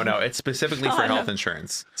too. No. It's specifically for health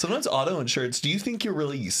insurance. Sometimes auto insurance. Do you think you're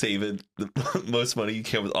really saving the most money you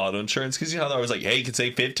can with auto insurance? Because you know how I was like, hey, you can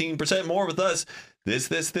save 15% more with us.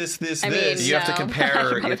 this. I mean, You have to No.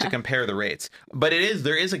 compare. You have to compare the rates. But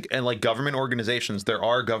there is and like government organizations. There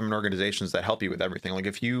are government organizations that help you with everything. Like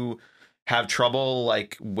if you have trouble,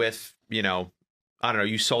 like with I don't know,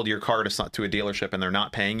 you sold your car to a dealership and they're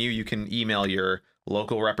not paying you, you can email your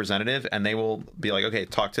local representative and they will be like, okay,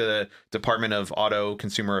 talk to the Department of Auto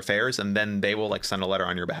Consumer Affairs, and then they will like send a letter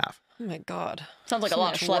on your behalf. Oh my God. Sounds like So a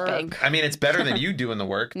lot of much schlepping. work. I mean, it's better than you doing the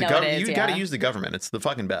work. No, it is, You got to yeah. use the government. It's the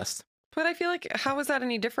fucking best. But I feel like, how is that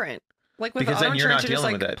any different? Like with Because the then auto you're not insurance,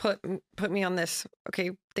 you're just dealing like, with it. put me on this.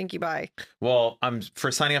 Okay, thank you, bye. Well,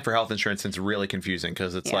 for signing up for health insurance, it's really confusing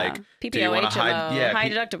because it's like, do you want PPO, to HMO, hide? high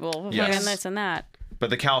deductible, Yes. fucking this and that.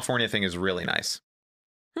 But the California thing is really nice.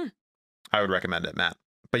 I would recommend it, Matt.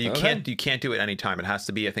 But you Okay. can't do it anytime. It has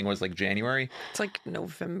to be, I think it was like January. It's like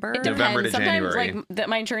November. It November depends. to Sometimes, January. like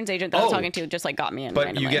my insurance agent that I was Oh. talking to just like got me in. But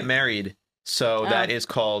randomly. you get married, so that Oh. is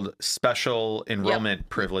called special enrollment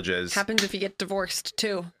privileges. Happens if you get divorced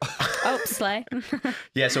too. Oh, slay.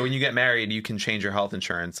 Yeah, so when you get married, you can change your health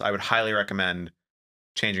insurance. I would highly recommend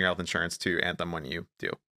changing your health insurance to Anthem when you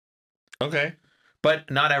do. Okay. But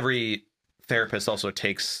not every therapist also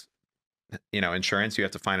takes, insurance. You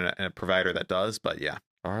have to find a provider that does. But yeah,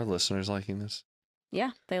 Are our listeners liking this?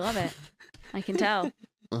 Yeah, they love it. I can tell.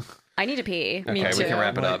 I need to pee. okay, Me we too. can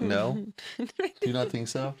wrap it Wait, up. no? Do you not think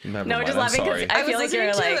so? Never No, mind. just I'm laughing 'cause sorry. I I feel was like you're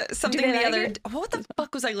listening like to something do they the like other. What the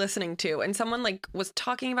fuck was I listening to? And someone like was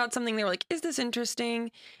talking about something. They were like, "Is this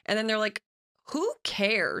interesting?" And then they're like, "Who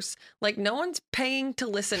cares? Like, no one's paying to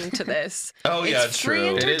listen to this. Oh, yeah, it's free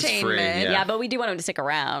true. It is free, entertainment." yeah. Yeah, but we do want them to stick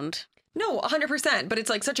around. No, 100%. But it's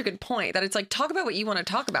like such a good point that it's like, talk about what you want to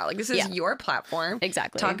talk about. Like, this is Yeah. your platform.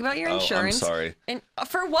 Exactly. Talk about your Oh, I'm insurance. sorry. And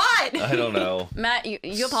for what? I don't know. Matt,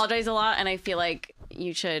 you apologize a lot, and I feel like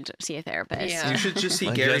you should see a therapist. Yeah. You should just see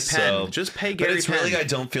I Gary Penn. guess so. Just pay But Gary it's Penn. really, I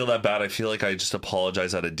don't feel that bad. I feel like I just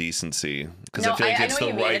apologize out of decency because No, I feel like I it's know the what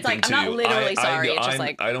you mean. right It's thing like, to I'm not do. literally sorry. It's just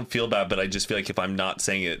like- I don't feel bad, but I just feel like if I'm not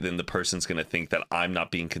saying it, then the person's gonna think that I'm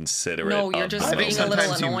not being considerate. No, you're of just the being a moment. little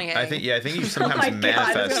sometimes annoying. I think you Oh sometimes my god, it's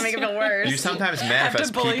manifest. gonna make it feel worse. You sometimes have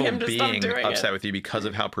manifest to bully people him to stop being doing it. upset with you because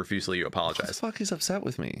of how profusely you What the apologize. fuck is upset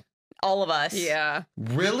with me? All of us. Yeah.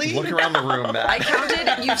 Really? Look around the room, Matt. I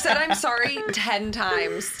counted. You've said I'm sorry 10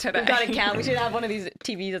 times today. We've got to count. We should have one of these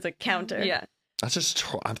TVs as a counter. Yeah. I'm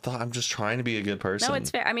just trying to be a good person. No, it's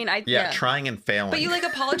fair. I mean, yeah, yeah. trying and failing. But you like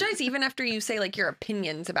apologize even after you say like your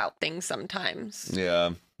opinions about things sometimes.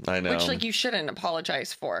 Yeah, I know. Which like you shouldn't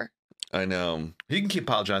apologize for. I know. You can keep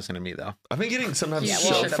apologizing to me though. I've been getting sometimes Yeah, You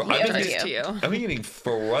well, so. should I've been apologize getting, to you. I've been getting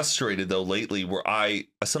frustrated though lately. Where I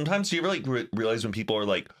sometimes do you ever like realize when people are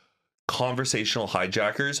like conversational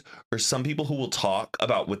hijackers, or some people who will talk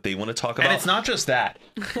about what they want to talk about. And it's not just that.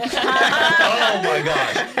 Oh my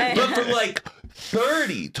gosh. But for like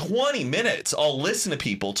 30, 20 minutes, I'll listen to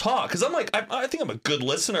people talk because I'm like, I think I'm a good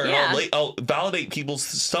listener. Yeah. And I'll validate people's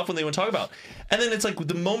stuff when they want to talk about. And then it's like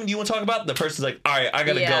the moment you want to talk about, the person's like, all right, I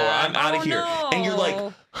got to go. Yeah. I'm out of Oh, here. And you're like,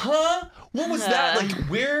 no. huh? What was that? Like,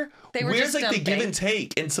 They were where's just like the give dumping. and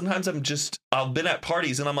take? And sometimes I've been at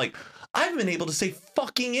parties and I'm like, I've been able to say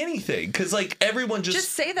fucking anything because like everyone Just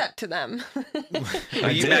say that to them. I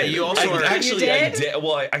You- did. Matt, you also I, are- actually You I did? did.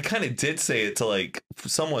 Well, I kind of did say it to like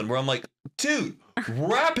someone where I'm like, dude,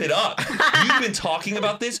 wrap it up. You've been talking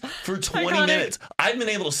about this for 20 Iconic. minutes. I've been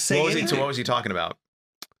able to say What was anything. what was he talking about?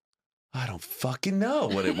 I don't fucking know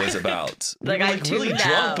what it was about. Like, we were I like really tuned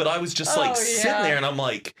drunk, out. but I was just Oh, like sitting yeah. there and I'm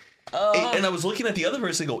like, Oh. and I was looking at the other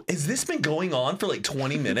person and go, has this been going on for like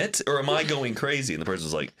 20 minutes or am I going crazy? And the person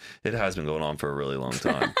was like, it has been going on for a really long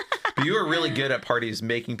time. But you are really good at parties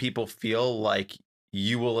making people feel like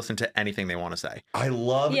you will listen to anything they want to say. I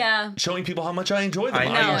love Yeah. showing people how much I enjoy them. I I,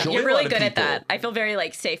 know. No, enjoy you're a really lot of good at people. that. I feel very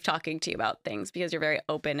like safe talking to you about things because you're very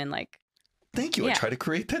open and like. Thank you. I Yeah. try to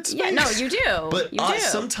create that space. Yeah, no, you do. But you do.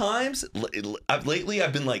 sometimes, lately,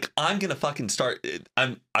 I've been like, I'm gonna fucking start.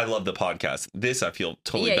 I love the podcast. This I feel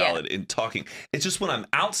totally Yeah, yeah. valid in talking. It's just when I'm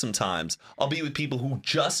out, sometimes I'll be with people who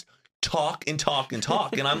just talk and talk and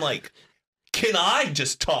talk, and I'm like, can I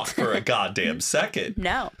just talk for a goddamn second?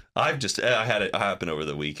 No. I had it happen over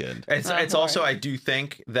the weekend. It's Oh, it's Lord. also I do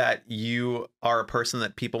think that you are a person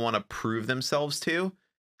that people want to prove themselves to.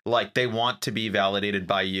 Like they want to be validated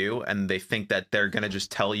by you and they think that they're going to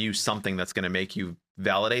just tell you something that's going to make you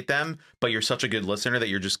validate them, but you're such a good listener that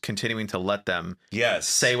you're just continuing to let them Yes.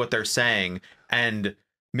 say what they're saying. And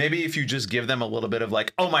maybe if you just give them a little bit of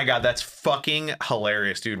like, oh my God, that's fucking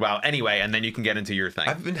hilarious, dude. Wow. Anyway, and then you can get into your thing.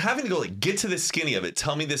 I've been having to go like, get to the skinny of it.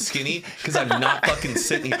 Tell me the skinny because I'm not fucking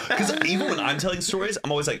sitting here. Because even when I'm telling stories, I'm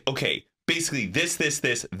always like, okay, basically this,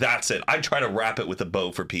 that's it. I try to wrap it with a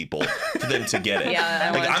bow for people, for them to get it. Yeah, I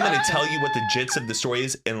Like wanna I'm going talk. to tell you what the gist of the story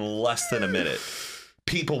is in less than a minute.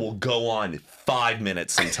 people will go on 5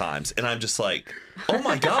 minutes sometimes, and I'm just like, oh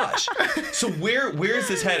my gosh. So where is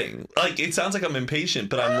this heading? Like, it sounds like I'm impatient,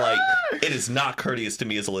 but I'm like, it is not courteous to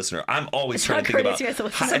me as a listener. I'm always trying to think about courteous to you as a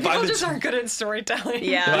listener. Some if I've people been just aren't good at storytelling.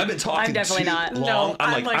 Yeah. if I've been talking I'm definitely too not. long, No,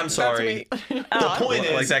 I'm like, I'm that's sorry. me. The point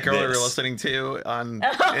is like that girl we were this. listening to on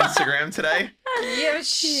Instagram today. Yeah, but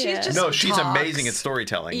she's Yeah. just No, she's talks. amazing at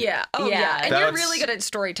storytelling. Yeah. Oh, Yeah. yeah. And you're That's- really good at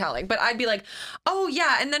storytelling. But I'd be like, oh,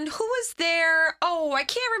 yeah. And then who was there? Oh, I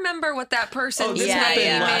can't remember what that person's Oh, this Yeah, happened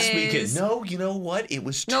yeah. last name weekend. is. No, you know what? It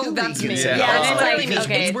was 2 No, that's me. weekends Yeah. ago. Yeah, and it's literally like, me.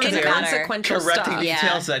 okay, It's it doesn't matter. inconsequential Correcting stuff. Yeah.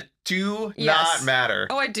 details that do Yes. not matter.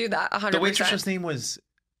 Oh, I do that 100%. The waitress's name was.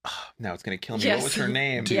 Now it's gonna kill me. Yes. What was her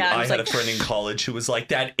name? Dude, Yeah, I I was had like- a friend in college who was like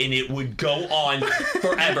that, and it would go on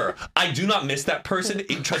forever. I do not miss that person.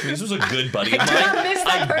 Trust me, this was a good buddy of mine. not miss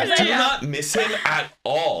that I person. do not miss him at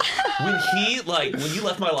all. When he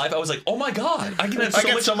left my life, I was like, oh my god, I can have I so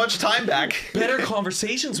get much so much time back. better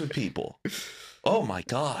conversations with people. Oh my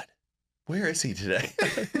god, where is he today?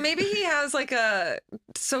 Maybe he has like a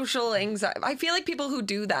social anxiety. I feel like people who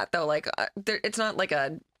do that, though, like, it's not like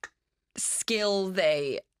a skill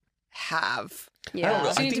they have. I don't Yeah.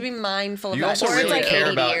 know. So you need to think be mindful of You that. also Or it's really like care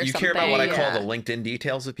ADD about or you care about what I something. call Yeah. the LinkedIn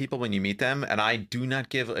details of people when you meet them, and I do not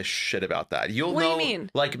give a shit about that. You'll What do you know, mean?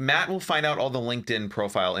 like Matt will find out all the LinkedIn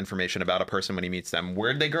profile information about a person when he meets them.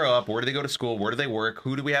 Where did they grow up? Where do they go to school? Where do they work?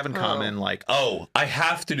 Who do we have in common? Like, Oh, I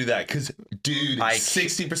have to do that because, dude, I-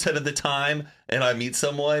 60% of the time, and I meet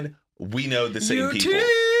someone, we know the same people.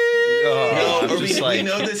 oh, No, I'm or just we like,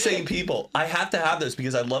 know the same people. I have to have those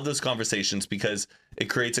because I love those conversations because it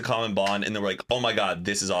creates a common bond, and they're like, "Oh my god,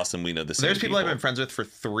 this is awesome. We know the same." there's people I've been friends with for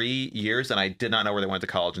 3 years, and I did not know where they went to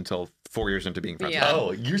college until 4 years into being friends Yeah.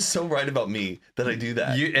 with them. Oh, you're so right about me that I do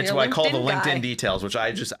that. It's You're a what I call the LinkedIn LinkedIn guy. details, which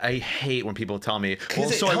I hate when people tell me. Well,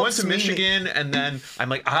 it so I went helps to me make- Michigan, and then I'm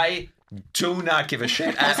like, I do not give a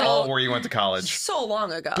shit at Also- all where you went to college. So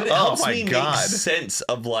long ago. But it Oh helps my me God. make sense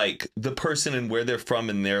of like the person and where they're from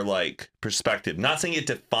and their like perspective. Not saying it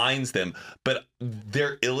defines them, but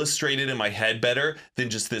they're illustrated in my head better than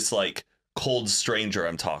just this like cold stranger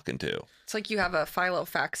I'm talking to. It's like you have a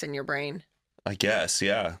Filofax in your brain. I guess,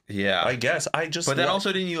 yeah. Yeah. I guess I just. But then like-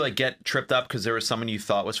 also, didn't you like get tripped up because there was someone you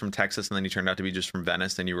thought was from Texas, and then he turned out to be just from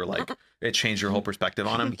Venice, and you were like, it changed your whole perspective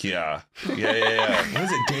on him. Yeah. What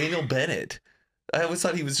was it? Daniel Bennett. I always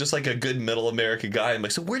thought he was just like a good middle American guy. I'm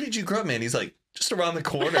like, so where did you grow up, man? He's like, just around the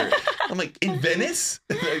corner. I'm like, in Venice?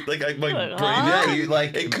 my brain, Yeah, you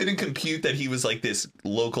like it couldn't compute that he was like this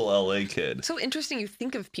local LA kid. So interesting you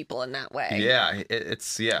think of people in that way. Yeah,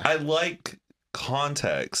 it's yeah. I like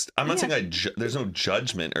context. I'm not saying there's no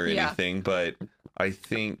judgment or Yeah. anything, but I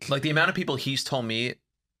think Like the amount of people he's told me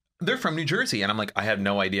they're from New Jersey, and I'm like, I had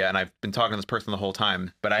no idea, and I've been talking to this person the whole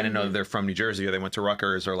time, but I didn't know that they're from New Jersey or they went to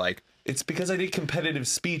Rutgers or like. it's because I did competitive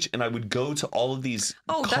speech and I would go to all of these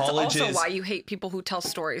Oh, that's colleges. also why you hate people who tell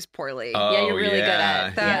stories poorly. Yeah, you're really good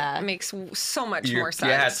at that yeah. makes so much You're- more sense.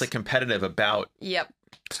 Yeah, it's like competitive about Yep.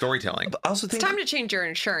 storytelling. I also It's think time to change your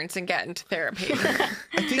insurance and get into therapy. I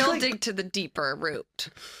think They'll like, dig to the deeper root.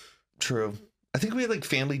 True. I think we had like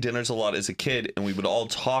family dinners a lot as a kid, and we would all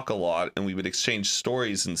talk a lot, and we would exchange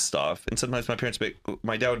stories and stuff. And sometimes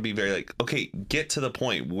my dad would be very like, "Okay, get to the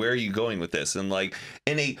point. Where are you going with this?" And like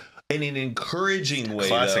in an encouraging way,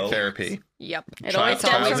 Classic though. therapy. Yep. It always stems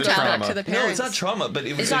childhood from Goes trauma. childhood. back to the No, parents. it's not trauma, but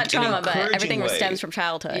it was It's like not trauma, an but encouraging everything way. stems from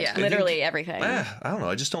childhood. Yeah. Literally everything. I don't know.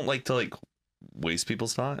 I just don't like to like waste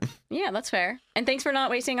people's time. Yeah, that's fair. And thanks for not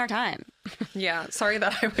wasting our time. Yeah. Sorry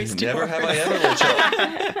that I wasted Never your have I ever let you.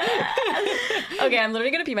 Okay, I'm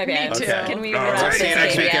literally gonna pee my pants. too. Okay. Can we All wrap right, this see you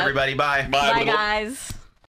next baby week, up? everybody. Bye. Bye, guys.